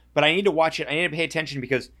will, but I need to watch it. I need to pay attention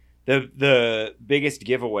because the biggest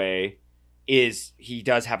giveaway is he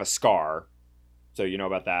does have a scar, so you know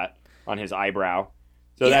about that on his eyebrow.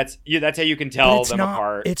 So that's how you can tell them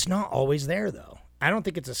apart. It's not always there though. I don't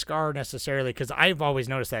think it's a scar necessarily because I've always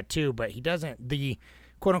noticed that too. But he doesn't the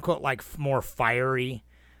quote unquote like more fiery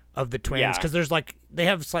of the twins because there's like they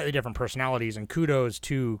have slightly different personalities, and kudos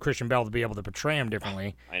to Christian Bale to be able to portray them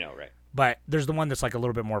differently. I know, right? But there's the one that's like a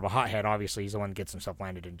little bit more of a hothead. Obviously, he's the one that gets himself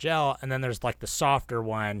landed in jail. And then there's like the softer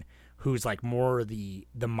one who's like more the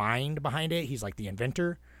mind behind it. He's like the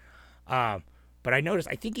inventor. But I noticed,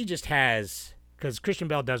 I think he just has, because Christian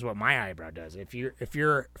Bale does what my eyebrow does. If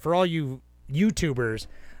you're for all you YouTubers,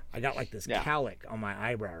 I got like this cowlick on my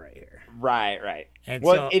eyebrow right here. Right. And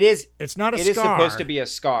well, so it's not a scar. It is supposed to be a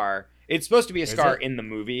scar. It's supposed to be a scar in the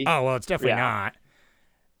movie. Oh, well, it's definitely not.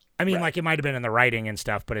 I mean, like, it might have been in the writing and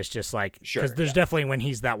stuff, but it's just like, because there's definitely when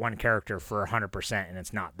he's that one character for 100% and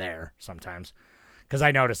it's not there sometimes. Because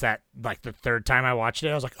I noticed that, like, the third time I watched it,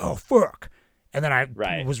 I was like, oh, fuck. And then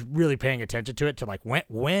I was really paying attention to it to, like,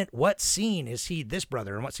 what scene is he this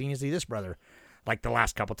brother and what scene is he this brother? Like, the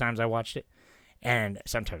last couple times I watched it. And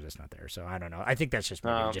sometimes it's not there, so I don't know. I think that's just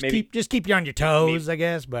keep you on your toes, I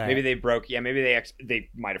guess. But maybe they broke. Yeah, maybe they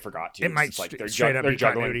might have forgot to. It might like they're straight up they're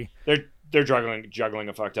juggling. They're juggling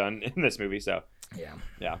a fuck ton in this movie. So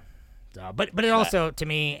yeah. But it also, to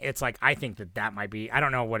me, it's like, I think that might be, I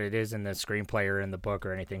don't know what it is in the screenplay or in the book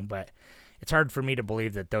or anything, but it's hard for me to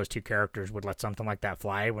believe that those two characters would let something like that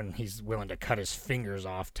fly when he's willing to cut his fingers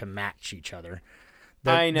off to match each other.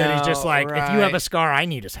 I know. That he's just like, right. if you have a scar, I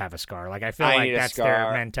need to have a scar. Like, I feel like that's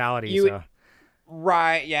their mentality. So.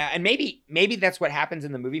 Right, yeah. And maybe that's what happens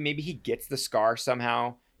in the movie. Maybe he gets the scar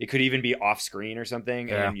somehow. It could even be off screen or something,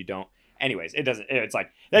 and then you don't. Anyways, it doesn't. It's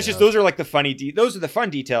like that's just those are like the funny. Those are the fun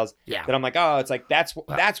details. Yeah. That I'm like, oh, it's like that's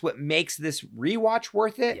what makes this rewatch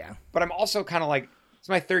worth it. Yeah. But I'm also kind of like, it's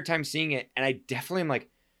my third time seeing it, and I definitely am like,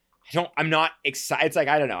 I'm not excited. It's like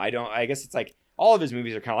I don't know. I guess it's like all of his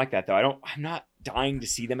movies are kind of like that though. I'm not dying to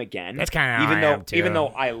see them again. That's kind of even though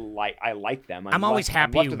I like them. I'm always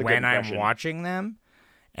happy when I'm watching them,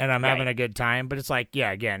 and I'm having a good time. But it's like,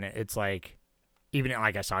 yeah, again, it's like. Even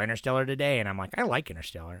like I saw Interstellar today, and I'm like, I like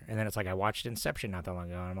Interstellar. And then it's like I watched Inception not that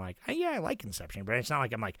long ago, and I'm like, I like Inception. But it's not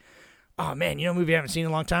like I'm like, oh man, a movie I haven't seen in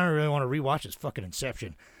a long time. I really want to rewatch is fucking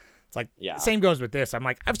Inception. It's like, same goes with this. I'm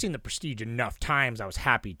like, I've seen The Prestige enough times. I was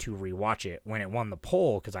happy to rewatch it when it won the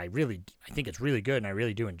poll because I think it's really good and I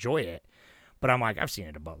really do enjoy it. But I'm like, I've seen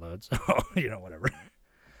it a buttload, so whatever.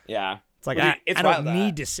 Yeah, it's like I don't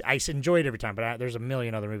need to. I enjoy it every time, but there's a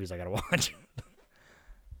million other movies I gotta watch.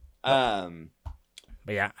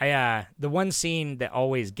 But yeah, the one scene that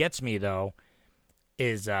always gets me though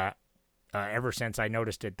is ever since I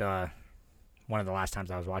noticed it one of the last times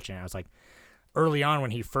I was watching it, I was like, early on when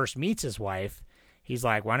he first meets his wife, he's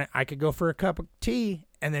like, "Why don't I could go for a cup of tea?"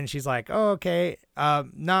 And then she's like, "Oh, okay,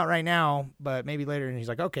 not right now, but maybe later." And he's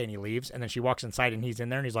like, "Okay," and he leaves. And then she walks inside and he's in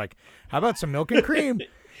there and he's like, "How about some milk and cream?"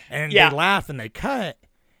 And they laugh and they cut.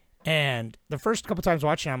 And the first couple times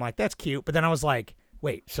watching it, I'm like, "That's cute," but then I was like,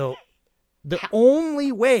 "Wait, so." The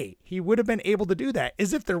only way he would have been able to do that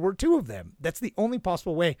is if there were two of them. That's the only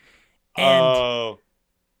possible way. And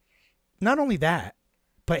not only that,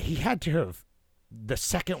 but he had to have, the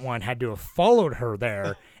second one had to have followed her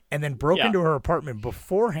there and then broke into her apartment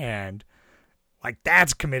beforehand. Like,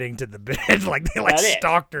 that's committing to the bid. Like, they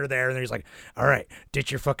stalked her there, and he's like, all right, ditch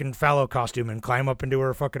your fucking fallow costume and climb up into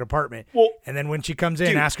her fucking apartment. Well, and then when she comes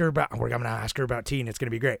in, we're going to ask her about tea, and it's going to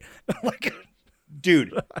be great. Like...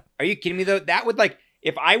 Dude, are you kidding me though? That would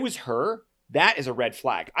if I was her, that is a red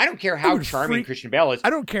flag. I don't care how charming Christian Bale is. I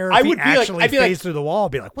don't care if he actually phased through the wall.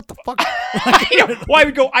 I'd be like, what the fuck? Well,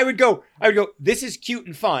 I would go, this is cute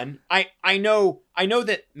and fun. I know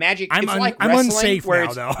that magic I'm like I'm wrestling unsafe where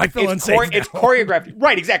now, though. I feel unsafe now. It's choreographed.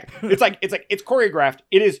 Right, exactly. It's it's choreographed.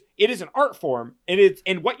 It is an art form.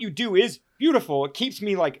 And what you do is beautiful. It keeps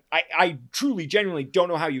me like, I truly, genuinely don't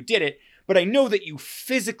know how you did it. But I know that you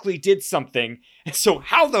physically did something. And so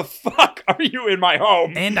how the fuck are you in my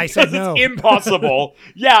home? And I said no. It's impossible.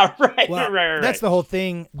 Yeah, right, well, right. That's the whole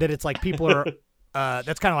thing, that it's like people are,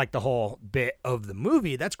 that's kind of like the whole bit of the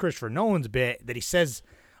movie. That's Christopher Nolan's bit that he says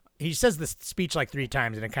this speech like 3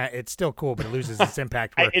 times, and it's still cool, but it loses its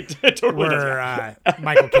impact. Where, it totally does.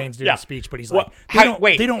 Michael Caine's doing the speech, but he's like,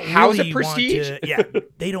 they don't how's really it prestige?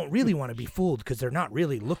 They don't really want to be fooled because they're not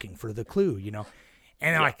really looking for the clue,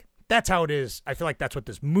 And like, that's how it is. I feel like that's what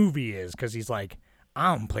this movie is, because he's like,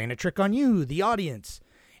 I'm playing a trick on you, the audience.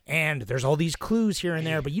 And there's all these clues here and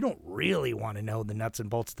there, but you don't really want to know the nuts and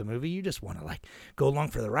bolts of the movie. You just want to go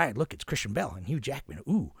along for the ride. Look, it's Christian Bale and Hugh Jackman.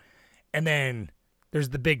 Ooh. And then there's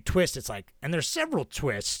the big twist. It's like, and there's several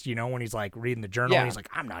twists, when he's like reading the journal and he's like,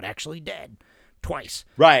 I'm not actually dead. Twice.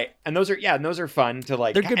 Right. And those are fun to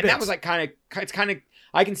They're good and bits. That was it's kind of,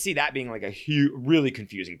 I can see that being like a really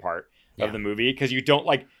confusing part of the movie, because you don't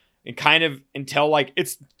and kind of until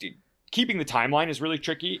it's keeping the timeline is really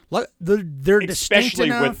tricky. They're distinct especially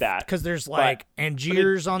enough with that, because there's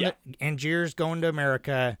Angier's Angier's going to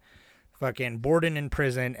America, fucking Borden in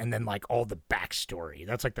prison, and then all the backstory.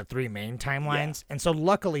 That's the 3 main timelines, and so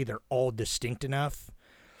luckily they're all distinct enough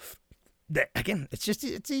that again it's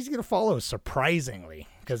easy to follow, surprisingly,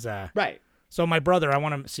 because right. So my brother, I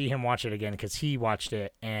want to see him watch it again because he watched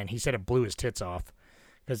it and he said it blew his tits off.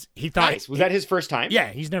 Because he thought... Nice. Was that his first time? Yeah,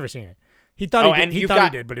 he's never seen it. He thought he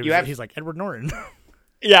did, but he's like, Edward Norton.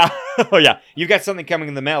 Yeah. Oh, yeah. You've got something coming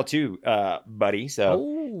in the mail, too, buddy.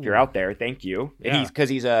 So if you're out there, thank you. Yeah. Because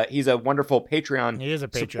he's a wonderful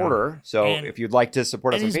Patreon supporter. So if you'd like to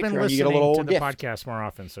support us on Patreon, you get a little to the gift. podcast more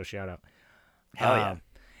often, so shout out. Hell yeah.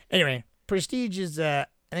 Anyway, Prestige is... I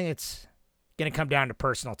think it's going to come down to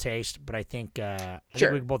personal taste, but I think, I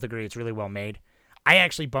think we can both agree it's really well made. I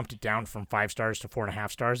actually bumped it down from 5 stars to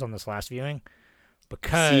 4.5 stars on this last viewing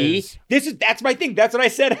because that's my thing. That's what I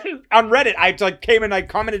said on Reddit. I came and I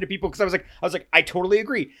commented to people because I was like, I totally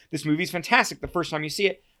agree. This movie's fantastic the first time you see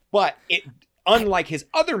it, but unlike his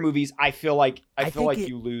other movies, I feel like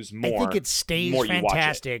you lose more. I think it stays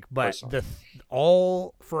fantastic, but personally.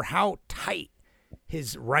 all for how tight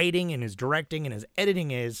his writing and his directing and his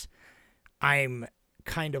editing is, I'm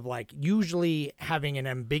kind of like, usually having an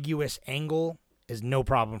ambiguous angle is no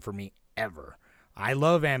problem for me ever. I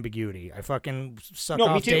love ambiguity. I fucking suck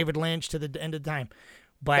off David Lynch to the end of time.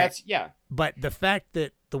 But But the fact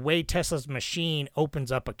that the way Tesla's machine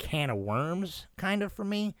opens up a can of worms, kind of for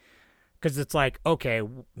me, because it's like, okay,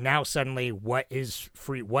 now suddenly, what is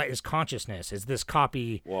free? What is consciousness? Is this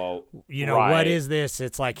copy? Well, what is this?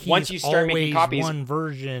 It's like he's always one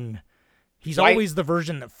version. He's always the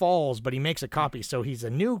version that falls, but he makes a copy, so he's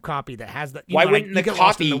a new copy that has the. Why wouldn't the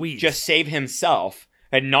copy just save himself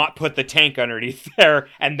and not put the tank underneath there,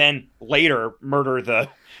 and then later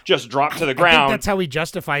just drop to the ground? I think that's how he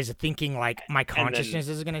justifies it, thinking like my consciousness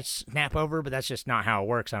is going to snap over, but that's just not how it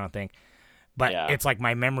works. I don't think. But it's like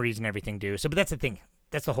my memories and everything do. So, but that's the thing.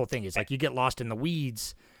 That's the whole thing. It's like you get lost in the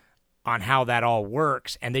weeds on how that all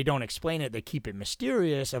works, and they don't explain it. They keep it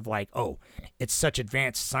mysterious of like, oh, it's such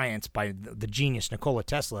advanced science by the genius Nikola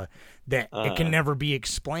Tesla that it can never be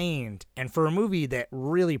explained. And for a movie that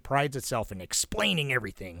really prides itself in explaining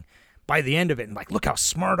everything, by the end of it, and like, look how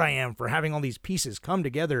smart I am for having all these pieces come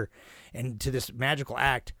together into this magical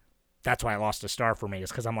act. That's why I lost a star for me, is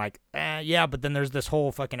because I'm like, yeah, but then there's this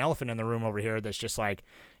whole fucking elephant in the room over here that's just like,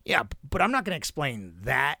 yeah, but I'm not going to explain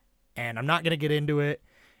that, and I'm not going to get into it,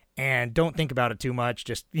 and don't think about it too much.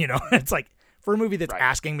 Just, it's like, for a movie that's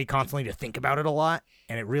asking me constantly to think about it a lot,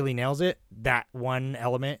 and it really nails it, that one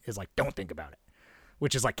element is like, don't think about it,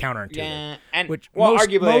 which is like counterintuitive. Yeah, and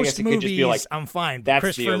arguably, I guess it could just be like, I'm fine. That's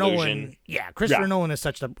Christopher the illusion. Nolan, Christopher Nolan is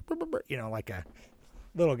such a, like a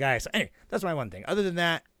little guy. So anyway, that's my one thing. Other than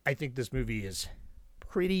that, I think this movie is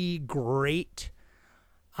pretty great.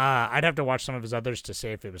 I'd have to watch some of his others to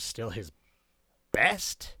say if it was still his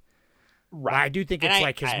best. Right. But I do think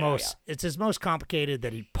it's it's his most complicated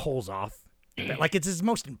that he pulls off. Like, it's his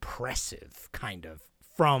most impressive, kind of,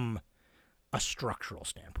 from a structural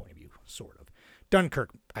standpoint of view, sort of. Dunkirk,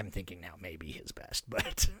 I'm thinking now, may be his best,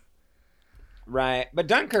 but... Right. But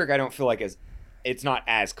Dunkirk, I don't feel like it's not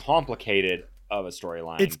as complicated of a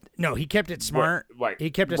storyline. No, he kept it smart. He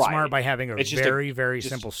kept it smart by having a very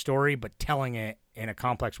simple story, but telling it in a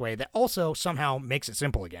complex way that also somehow makes it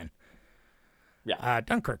simple again. Yeah.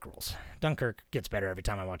 Dunkirk rules. Dunkirk gets better every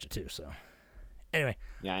time I watch it too. So, anyway,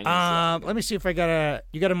 let me see if I got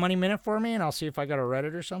you got a money minute for me, and I'll see if I got a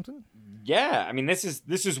Reddit or something. Yeah, I mean, this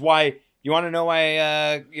is why. You want to know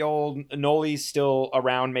why the old Noli's still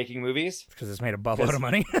around making movies? Because it's made a buttload of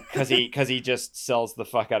money. Because he just sells the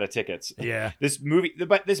fuck out of tickets. Yeah. This movie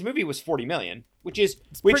was $40 million, which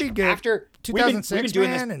pretty good. After 2006, we've been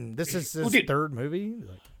doing man, and this is his third movie.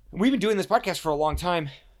 We've been doing this podcast for a long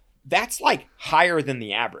time. That's like higher than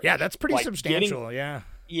the average. Yeah, that's pretty substantial.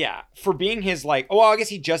 Yeah, for being his like, I guess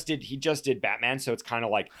he just did Batman, so it's kind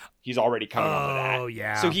of like he's already coming onto that. Oh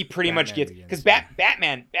yeah. So he pretty much gets, because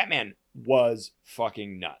Batman was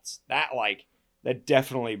fucking nuts. That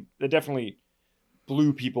definitely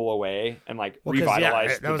blew people away and like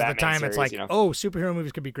revitalized. That was the time. Series, it's like, superhero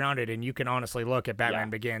movies could be grounded, and you can honestly look at Batman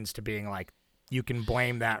Begins to being like, you can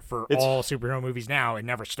blame that for all superhero movies now. It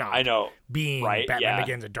never stopped. I know, being Batman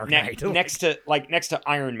Begins and Dark Knight. Next to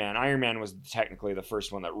Iron Man. Iron Man was technically the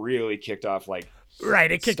first one that really kicked off. It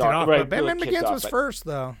kicked it off. But Batman Begins was first,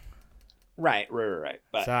 though. Right.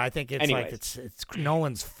 But so I think it's it's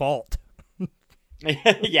Nolan's fault.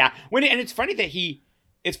 Yeah. And it's funny that he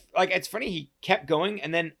kept going,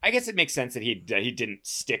 and then I guess it makes sense that he didn't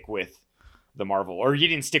stick with the Marvel, or he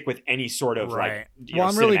didn't stick with any sort of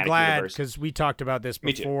I'm really glad, because we talked about this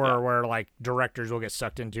before, where like directors will get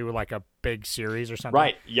sucked into like a big series or something.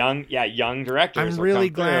 Right. Young directors. I'm really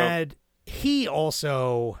glad he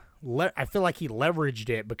also. I feel like he leveraged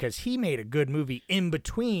it because he made a good movie in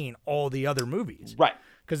between all the other movies. Right.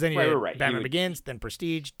 Because then he had Batman Begins, then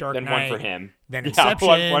Prestige, Dark Knight. Then one for him. Then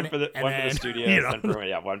Inception. One for the studios.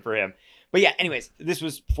 One for him. But yeah, anyways, this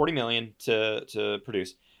was $40 million to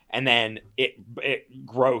produce. And then it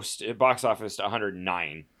grossed, box office to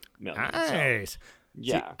 $109 million. Nice. So,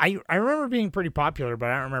 yeah. See, I remember being pretty popular, but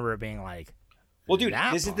I don't remember it being like, well, dude,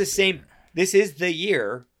 this is the same. This is the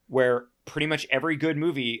year where pretty much every good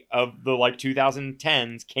movie of the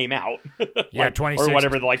 2010s came out. Yeah, 26 or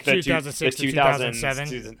whatever, the 2006 to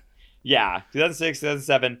 2007. Yeah, 2006,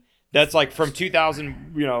 2007. That's like from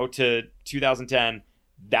 2000, to 2010.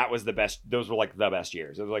 That was the best. Those were the best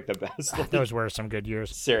years. It was like the best. Those were some good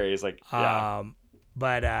years. Series,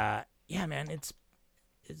 but yeah, man, that's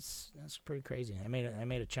pretty crazy. I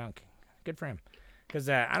made a chunk. Good for him. Because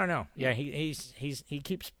I don't know. Yeah, he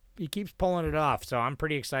keeps keeps pulling it off. So I'm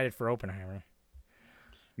pretty excited for Oppenheimer.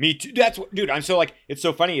 Me too. That's what, dude. I'm so like, it's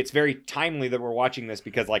so funny. It's very timely that we're watching this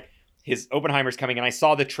because like his Oppenheimer's coming, and I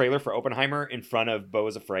saw the trailer for Oppenheimer in front of Beau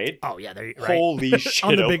is Afraid. Oh yeah, right. Holy shit!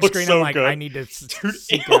 On the big screen, so I'm like, good. I need to Dude,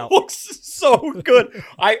 seek it out. looks so good.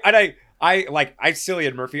 I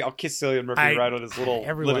Cillian Murphy. I'll kiss Cillian Murphy right on his little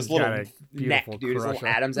everyone's little got a neck, beautiful dude. His crush little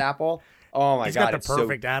on him. Adam's apple. Oh my He's god, got the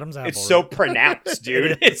perfect Adam's apple. It's so right? pronounced,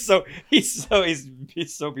 dude. He's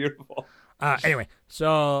so beautiful. Anyway,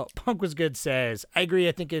 so Punk Was Good says, I agree.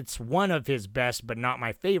 I think it's one of his best, but not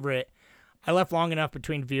my favorite. I left long enough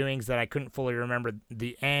between viewings that I couldn't fully remember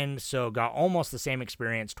the end, so got almost the same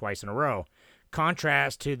experience twice in a row.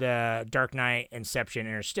 Contrast to the Dark Knight, Inception,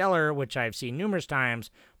 Interstellar, which I've seen numerous times,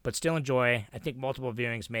 but still enjoy. I think multiple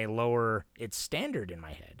viewings may lower its standard in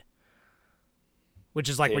my head. Which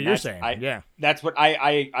is like what you're saying. Yeah. That's what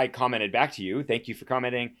I commented back to you. Thank you for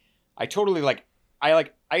commenting. I totally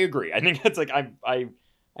I agree. I think that's like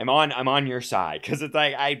I'm on your side because it's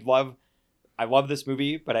like I love this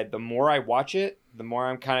movie, but the more I watch it, the more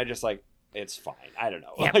I'm kind of just like, it's fine. I don't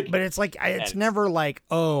know. Yeah, but it's like it's never like,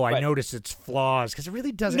 I notice its flaws because it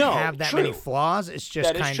really doesn't have that many flaws. It's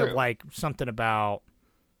just kind of like something about,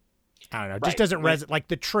 I don't know, it just doesn't resonate. Like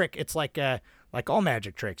the trick, it's like all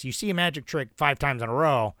magic tricks. You see a magic trick 5 times in a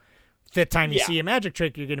row. 5th time you see a magic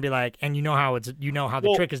trick, you're gonna be like, and you know how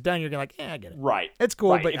the trick is done. You're gonna be like, yeah, I get it. Right. It's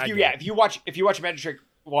cool, right. but if you watch a magic trick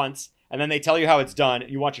once and then they tell you how it's done,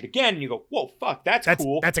 you watch it again and you go, whoa, fuck, that's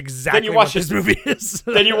cool. That's exactly what this movie is.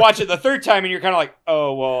 Then you watch it the 3rd time and you're kind of like,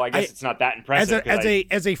 oh, well, I guess it's not that impressive.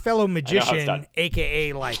 As a fellow magician,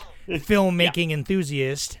 aka like filmmaking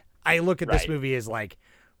enthusiast, I look at this movie as like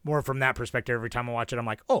more from that perspective. Every time I watch it, I'm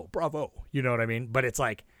like, oh, bravo. You know what I mean? But it's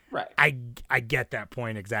like, right. I get that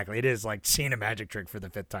point exactly. It is like seeing a magic trick for the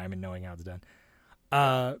 5th time and knowing how it's done.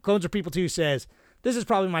 Clones Are People 2 says, this is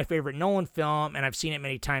probably my favorite Nolan film, and I've seen it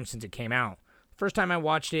many times since it came out. First time I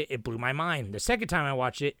watched it, it blew my mind. The second time I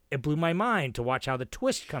watched it, it blew my mind to watch how the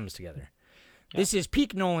twist comes together. Yeah. This is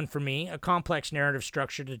peak Nolan for me, a complex narrative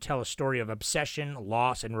structure to tell a story of obsession,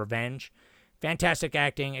 loss, and revenge. Fantastic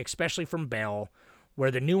acting, especially from Bale,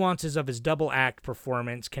 where the nuances of his double act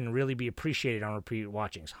performance can really be appreciated on repeat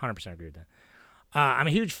watchings. 100% agree with that. I'm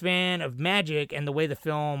a huge fan of magic, and the way the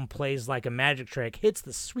film plays like a magic trick hits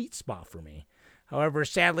the sweet spot for me. However,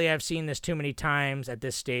 sadly, I've seen this too many times at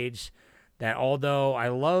this stage that although I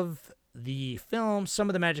love the film, some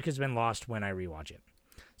of the magic has been lost when I rewatch it.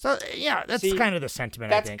 So, yeah, that's kind of the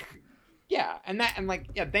sentiment, I think. Yeah,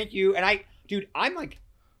 thank you. And I'm like,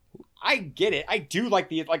 I get it. I do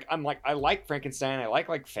like I like Frankenstein. I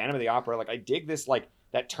like Phantom of the Opera. Like, I dig this, like,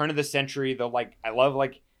 that turn of the century, I love,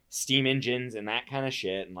 like, steam engines and that kind of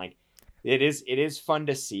shit. And, like, it is fun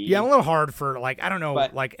to see. Yeah, a little hard for, like, I don't know,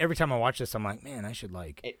 but, like, every time I watch this, I'm like, man, I should,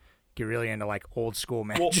 like, get really into, like, old school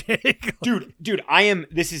magic. Well, dude,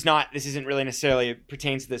 this isn't really necessarily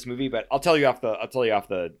pertains to this movie, but I'll tell you off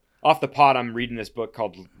the pod, I'm reading this book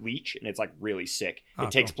called Leech, and it's like really sick.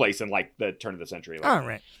 It takes place in like the turn of the century. Like,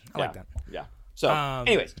 right. I like that. Yeah. So,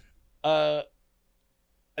 anyways,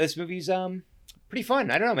 this movie's pretty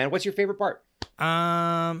fun. I don't know, man. What's your favorite part?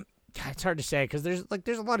 It's hard to say because there's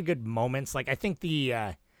a lot of good moments. Like I think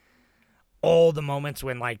all the moments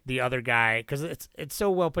when like the other guy, because it's so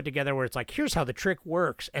well put together where it's like here's how the trick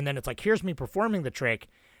works, and then it's like here's me performing the trick,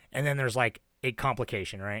 and then there's like a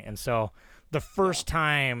complication, right? And so the first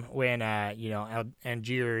time when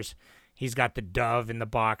Algiers, he's got the dove in the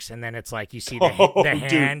box, and then it's like you see the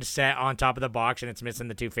hand set on top of the box, and it's missing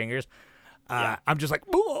the 2 fingers. I'm just like,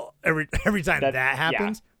 ooh, every time that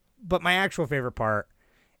happens. Yeah. But my actual favorite part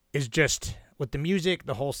is just with the music,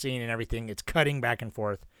 the whole scene, and everything. It's cutting back and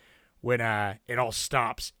forth when it all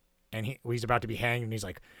stops, and he's about to be hanged, and he's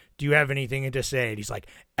like, "Do you have anything to say?" And he's like,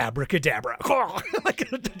 "Abracadabra!" Like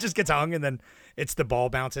it just gets hung, and then it's the ball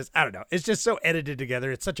bounces. I don't know. It's just so edited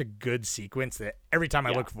together. It's such a good sequence that every time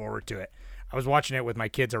I look forward to it. I was watching it with my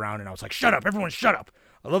kids around, and I was like, "Shut up, everyone! Shut up!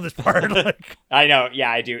 I love this part." Like, I know.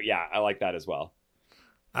 Yeah, I do. Yeah, I like that as well.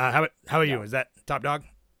 How about you? Is that top dog?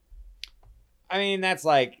 I mean, that's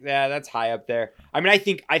high up there. I mean, I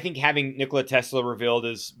think having Nikola Tesla revealed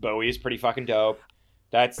as Bowie is pretty fucking dope.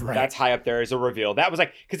 That's high up there as a reveal. That was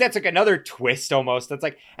like, because that's like another twist almost. That's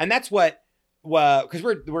like, and that's what, because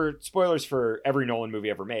we're spoilers for every Nolan movie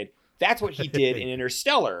ever made. That's what he did in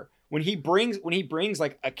Interstellar when he brings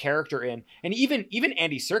like a character in, and even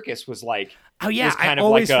Andy Serkis was like, oh yeah, I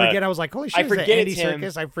always forget. I was like, holy shit, I forget Andy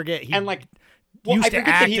Serkis. I forget he and like. Well, I forget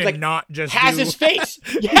that he like not just has his face.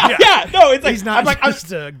 Yeah. No, it's like he's not. I'm like,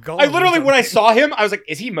 just a golem. I literally, when I saw him, I was like,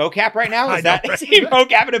 "Is he mocap right now? Is he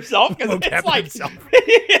mocapping himself?" Because it's like,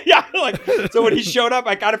 yeah, Like, so when he showed up,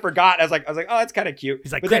 I kind of forgot. I was like, oh, that's kind of cute.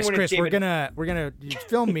 He's like, But then Chris, when we're it's David- gonna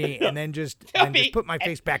film me and then just put my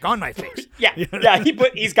face back on my face. Yeah,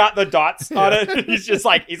 he's got the dots on it. He's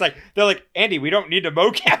like, they're like, Andy, we don't need to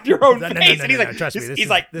mocap your own face. And he's like, trust me, he's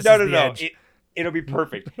like, no. It'll be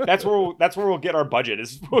perfect. That's where we'll get our budget.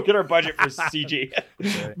 We'll get our budget for CG.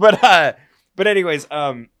 Right. But anyways,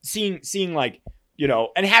 seeing like, you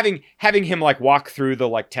know, and having him like walk through the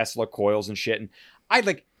like Tesla coils and shit, and I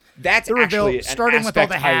like that's the reveal, actually starting with all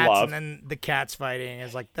the hats I love. and then the cats fighting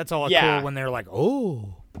is like that's all cool when they're like,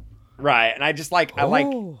 oh, right, and I just like I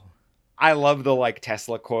love the like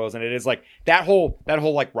Tesla coils, and it is like that whole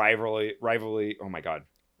like rivalry. Oh my god.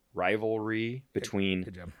 Rivalry between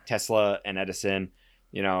Good job. Tesla and Edison,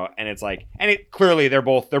 you know, and it's like, and it clearly they're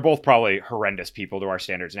both probably horrendous people to our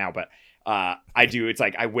standards now, but it's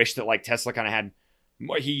like I wish that like Tesla kind of had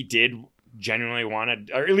what he did genuinely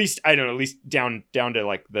wanted, or at least I don't know, at least down to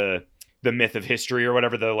like the myth of history or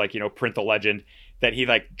whatever, the like, you know, print the legend that he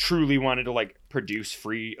like truly wanted to like produce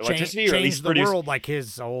free electricity or at least the produce world, like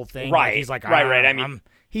his whole thing. Right. Like, he's like, right. I mean,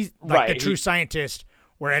 he's like the right. true scientist.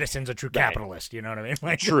 Where Edison's a true capitalist, you know what I mean?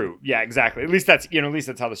 Like, true, yeah, exactly. At least that's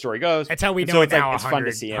how the story goes. That's how we know so it now. It's fun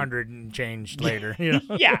to see him. 100 and change later, you know?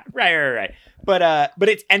 Yeah, right. But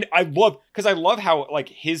it's, and I love how like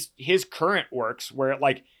his current works where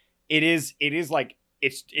like it is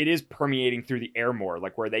permeating through the air more,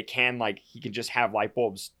 like where they can like he can just have light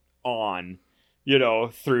bulbs on, you know,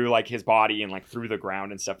 through like his body and like through the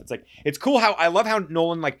ground and stuff. It's like it's cool how I love how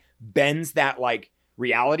Nolan like bends that like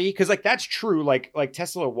reality, because like that's true, like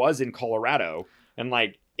Tesla was in Colorado and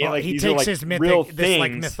like he these takes are, like, his real this things.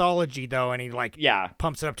 like mythology though, and he like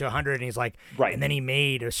pumps it up to 100, and he's like, right, and then he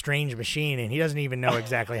made a strange machine, and he doesn't even know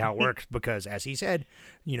exactly how it works because, as he said,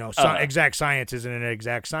 you know, exact science isn't an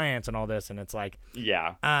exact science and all this, and it's like,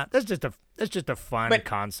 that's just a fun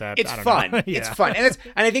concept. It's I don't fun. know. It's fun, and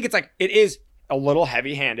I think it's like it is a little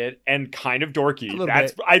heavy-handed and kind of dorky.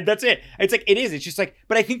 That's it. It's like it is. It's just like,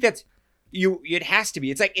 but I think that's. It has to be.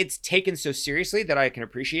 It's like it's taken so seriously that I can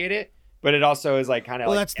appreciate it, but it also is like kind of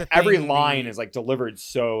like every line is like delivered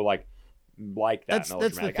so like that. That's the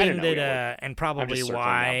thing that and probably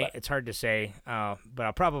why it's hard to say. But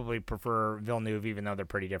I'll probably prefer Villeneuve, even though they're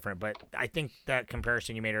pretty different. But I think that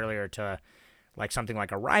comparison you made earlier to like something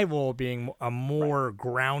like Arrival being a more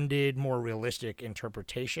grounded, more realistic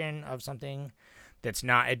interpretation of something that's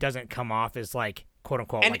not. It doesn't come off as like, quote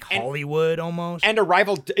unquote, like Hollywood almost. And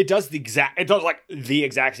Arrival, it does the exact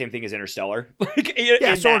same thing as Interstellar.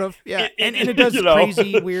 Sort of. Yeah, and it does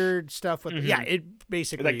crazy weird stuff with it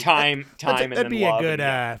basically like time and that'd be love.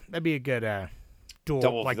 That'd be a good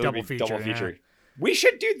double feature. We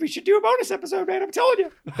should do a bonus episode, man. I'm telling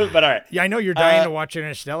you. But all right. Yeah, I know you're dying to watch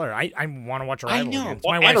Interstellar. I want to watch Arrival. I know.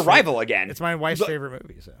 Again. And Arrival again. It's my wife's favorite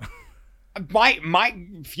movie. So my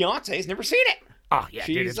fiance's never seen it. Oh yeah,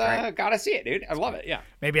 she's gotta see it, dude. I love it. Yeah.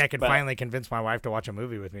 Maybe I can finally convince my wife to watch a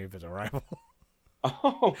movie with me if it's Arrival.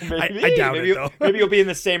 Oh, maybe. I doubt it though. Maybe you'll be in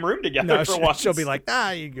the same room together for once. She'll be like,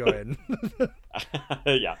 you go ahead.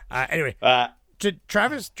 Yeah. Anyway,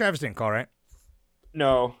 Travis didn't call, right?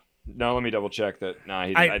 No. Let me double check that.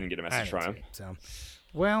 I didn't get a message from him. So,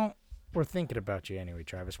 well, we're thinking about you anyway,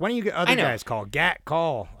 Travis. Why don't you get other guys call? Gat,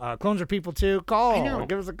 call. Clones are people too. Call. I know.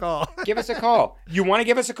 Give us a call. Give us a call. You want to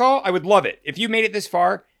give us a call? I would love it. If you made it this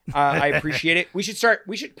far, I appreciate it. We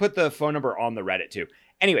should put the phone number on the Reddit too.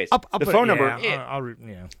 Anyways, the phone number.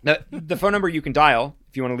 The phone number you can dial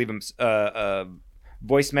if you want to leave a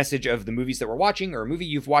voice message of the movies that we're watching or a movie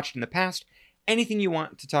you've watched in the past. Anything you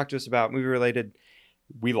want to talk to us about, movie related,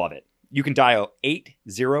 we love it. You can dial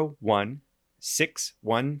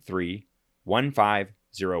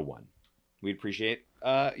 801-613-1501. We'd appreciate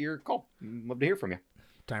your call. Love to hear from you.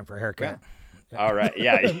 Time for a haircut. Yeah. All right.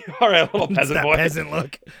 Yeah. All right, little peasant boy. Peasant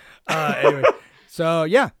look. Anyway, so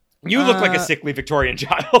yeah. You look like a sickly Victorian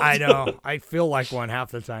child. I know. I feel like one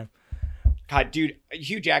half the time. God, dude,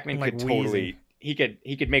 Hugh Jackman like could totally. He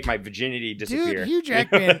could make my virginity disappear. Dude, Hugh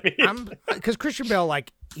Jackman. Because Christian Bale,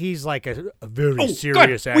 like, he's like a very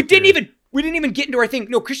serious actor. We didn't even get into our thing.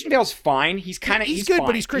 No, Christian Bale's fine. He's good, fine.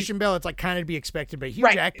 But he's Christian Bale. It's like kind of to be expected. But Hugh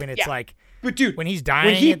Jackman, it's like, but dude, when he's dying,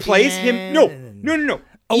 when he plays him, no.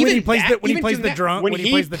 Oh, when he plays the drunk, when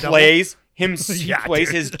he plays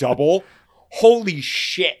his double. Holy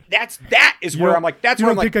shit! That is where I'm like. That's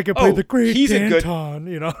where I'm like. I can play the great he's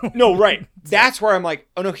Danton, a good. No, right. That's where I'm like.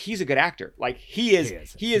 Oh no, he's a good actor. Like he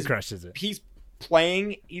is. He crushes it. He's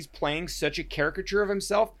playing such a caricature of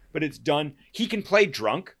himself, but it's done. He can play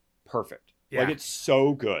drunk, perfect. Yeah. Like it's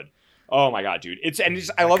so good. Oh my god, dude!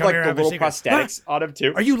 I love like the little prosthetics on him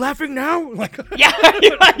too. Are you laughing now? Like, yeah,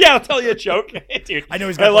 I'll tell you a joke, dude. I know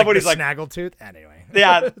he's got love when he's he's like snaggletooth. Anyway,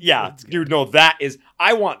 yeah, dude. No, that is.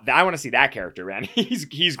 I want to see that character, man. He's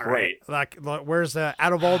great. Right. Like, where's out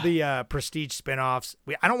of all the Prestige spinoffs?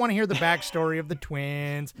 I don't want to hear the backstory of the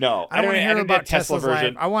twins. No, I don't want to hear about Tesla's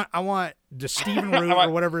version. Life. I want the Stephen Root or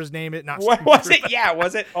whatever his name is. Not what was it? Yeah,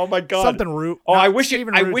 was it? Oh my god, something Root. Oh, I wish it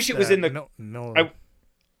was in the.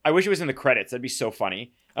 I wish it was in the credits. That'd be so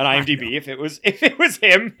funny on IMDb if it was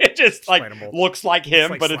him. It just like looks like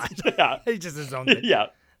him, but it's he's just his own thing. Yeah.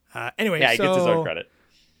 Anyway, he gets his own credit.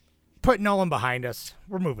 Put Nolan behind us.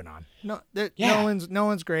 We're moving on.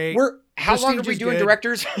 Nolan's great. How long are we doing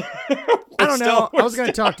directors? I don't know. I was going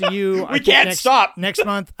to talk to you. We can't stop next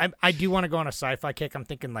month. I do want to go on a sci-fi kick. I'm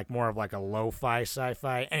thinking like more of like a lo-fi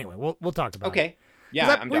sci-fi. Anyway, we'll talk about it. Okay.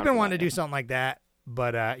 Yeah, we've been wanting to do something like that,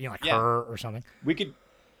 but Her or something. We could.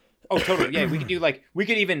 Oh, totally. Yeah, we could do we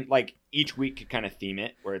could even each week could kind of theme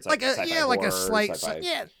it where it's like sci-fi like horror, a slight.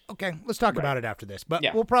 sci-fi. Okay. Let's talk about it after this. But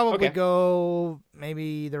we'll probably go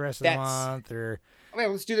maybe the rest of the month or. Okay,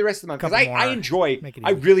 let's do the rest of the month because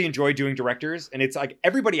I really enjoy doing directors, and it's like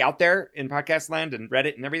everybody out there in podcast land and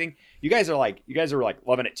Reddit and everything. You guys are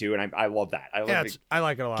loving it too, and I love that. I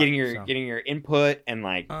like it a lot. Getting your input and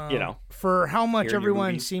for how much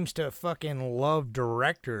everyone seems to fucking love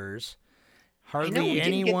directors. Hardly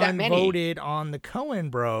anyone voted on the Coen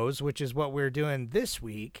Bros, which is what we're doing this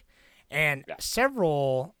week. And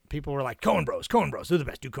several people were like, Coen Bros, they're the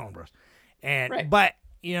best, do Coen Bros. But,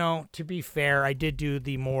 to be fair, I did do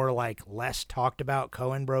the more less talked about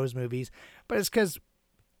Coen Bros movies. But it's because,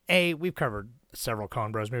 A, we've covered several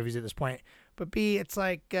Coen Bros movies at this point. But B, it's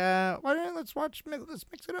like, let's mix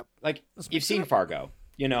it up. You've seen Fargo.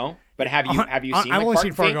 But have you seen? I've only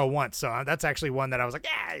seen Fargo once, so that's actually one that I was like,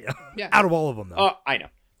 out of all of them, though. Oh, I know.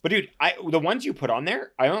 But dude, the ones you put on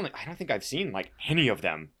there, I don't think I've seen any of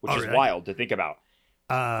them, which is wild to think about.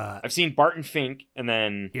 I've seen Barton Fink, and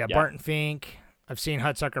then Barton Fink. I've seen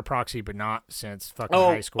Hudsucker Proxy, but not since fucking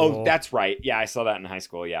high school. Oh, that's right. Yeah, I saw that in high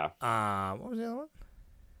school. Yeah. What was the other one?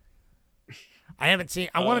 I haven't seen.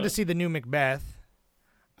 I wanted to see the new Macbeth.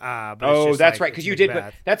 But that's right, because you did.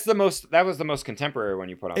 But that was the most contemporary one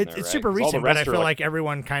you put on there. It's super recent, but I feel like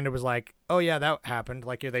everyone kind of was like, "Oh yeah, that happened."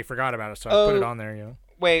 Like they forgot about it, so I put it on there.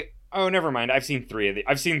 Wait. Oh, never mind. I've seen 3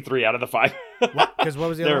 out of the 5. Because what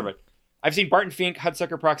was the other one? I've seen Barton Fink,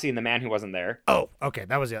 Hudsucker Proxy, and The Man Who Wasn't There. Oh, okay,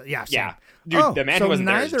 that was it. Yeah, same. Yeah. Dude, The Man Who Wasn't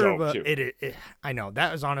There is dope, too. I know.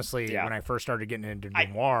 That was honestly, when I first started getting into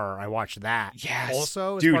noir, I watched that. Yes.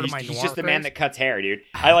 Also, as dude, part of my he's noir just the man that cuts hair, dude.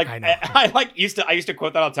 I used to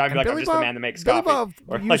quote that all the time. I'm just the man that makes Billy coffee.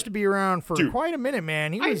 Bob used to be around for quite a minute,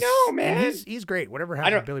 man. I know, man. He's great. Whatever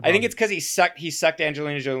happened to Billy Bob. I think it's because he sucked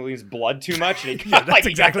Angelina Jolie's blood too much. And that's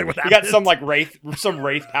exactly what happened. He got some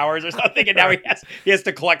wraith powers or something, and now he has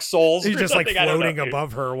to collect souls. He's just floating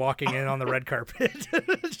above her, walking in on the red carpet,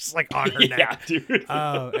 just on her neck. Yeah, dude.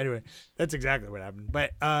 Anyway, that's exactly what happened.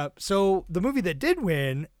 But so the movie that did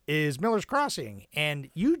win is Miller's Crossing, and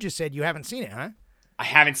you just said you haven't seen it, huh? I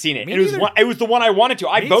haven't seen it. It was the one I wanted to.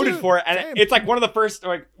 I voted for it, and Same. it's one of the first.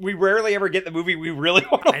 We rarely ever get the movie we really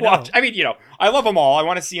want to watch. I mean, I love them all. I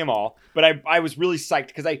want to see them all, but I was really psyched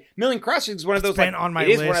because Miller's Crossing is one of those. It's been on my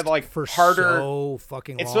list one of the for harder. So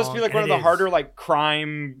fucking long. It's supposed to be one of the harder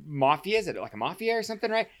crime mafia. Is it like a mafia or something?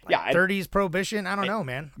 Right? 30s prohibition. I don't know,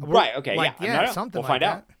 man. Right? Okay. Something. We'll find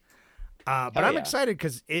out. But I'm excited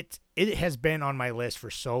because it has been on my list for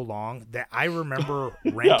so long that I remember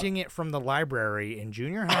renting it from the library in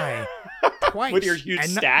junior high twice with your huge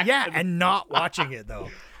stack. And not watching it though.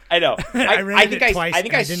 I know. I think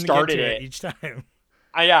I started it each time.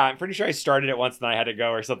 I'm pretty sure I started it once and I had to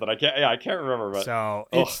go or something. I can't remember. But so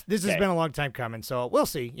this has been a long time coming. So we'll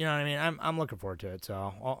see. You know what I mean? I'm looking forward to it.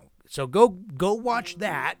 So go watch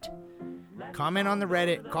that. Comment on the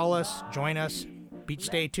Reddit. Call us. Join us.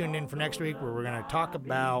 Stay tuned in for next week where we're going to talk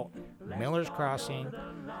about Miller's Crossing.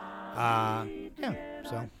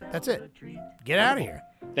 So that's it. Get out of here.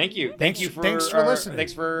 Thank you. Thanks for listening.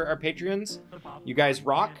 Thanks for our Patreons. You guys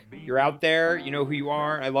rock. You're out there. You know who you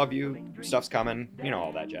are. I love you. Stuff's coming.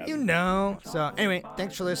 All that jazz. So anyway,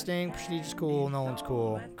 thanks for listening. Prestige is cool. Nolan's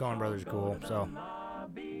cool. Coen Brothers cool. So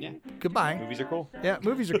yeah. Goodbye. Movies are cool. Yeah,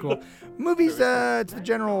 movies are cool. Movies, it's the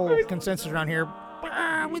general consensus around here.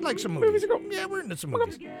 We'd like some movies. Yeah, we're into some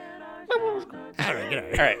movies. All right, get out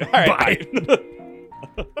of here. All right.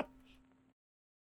 Bye.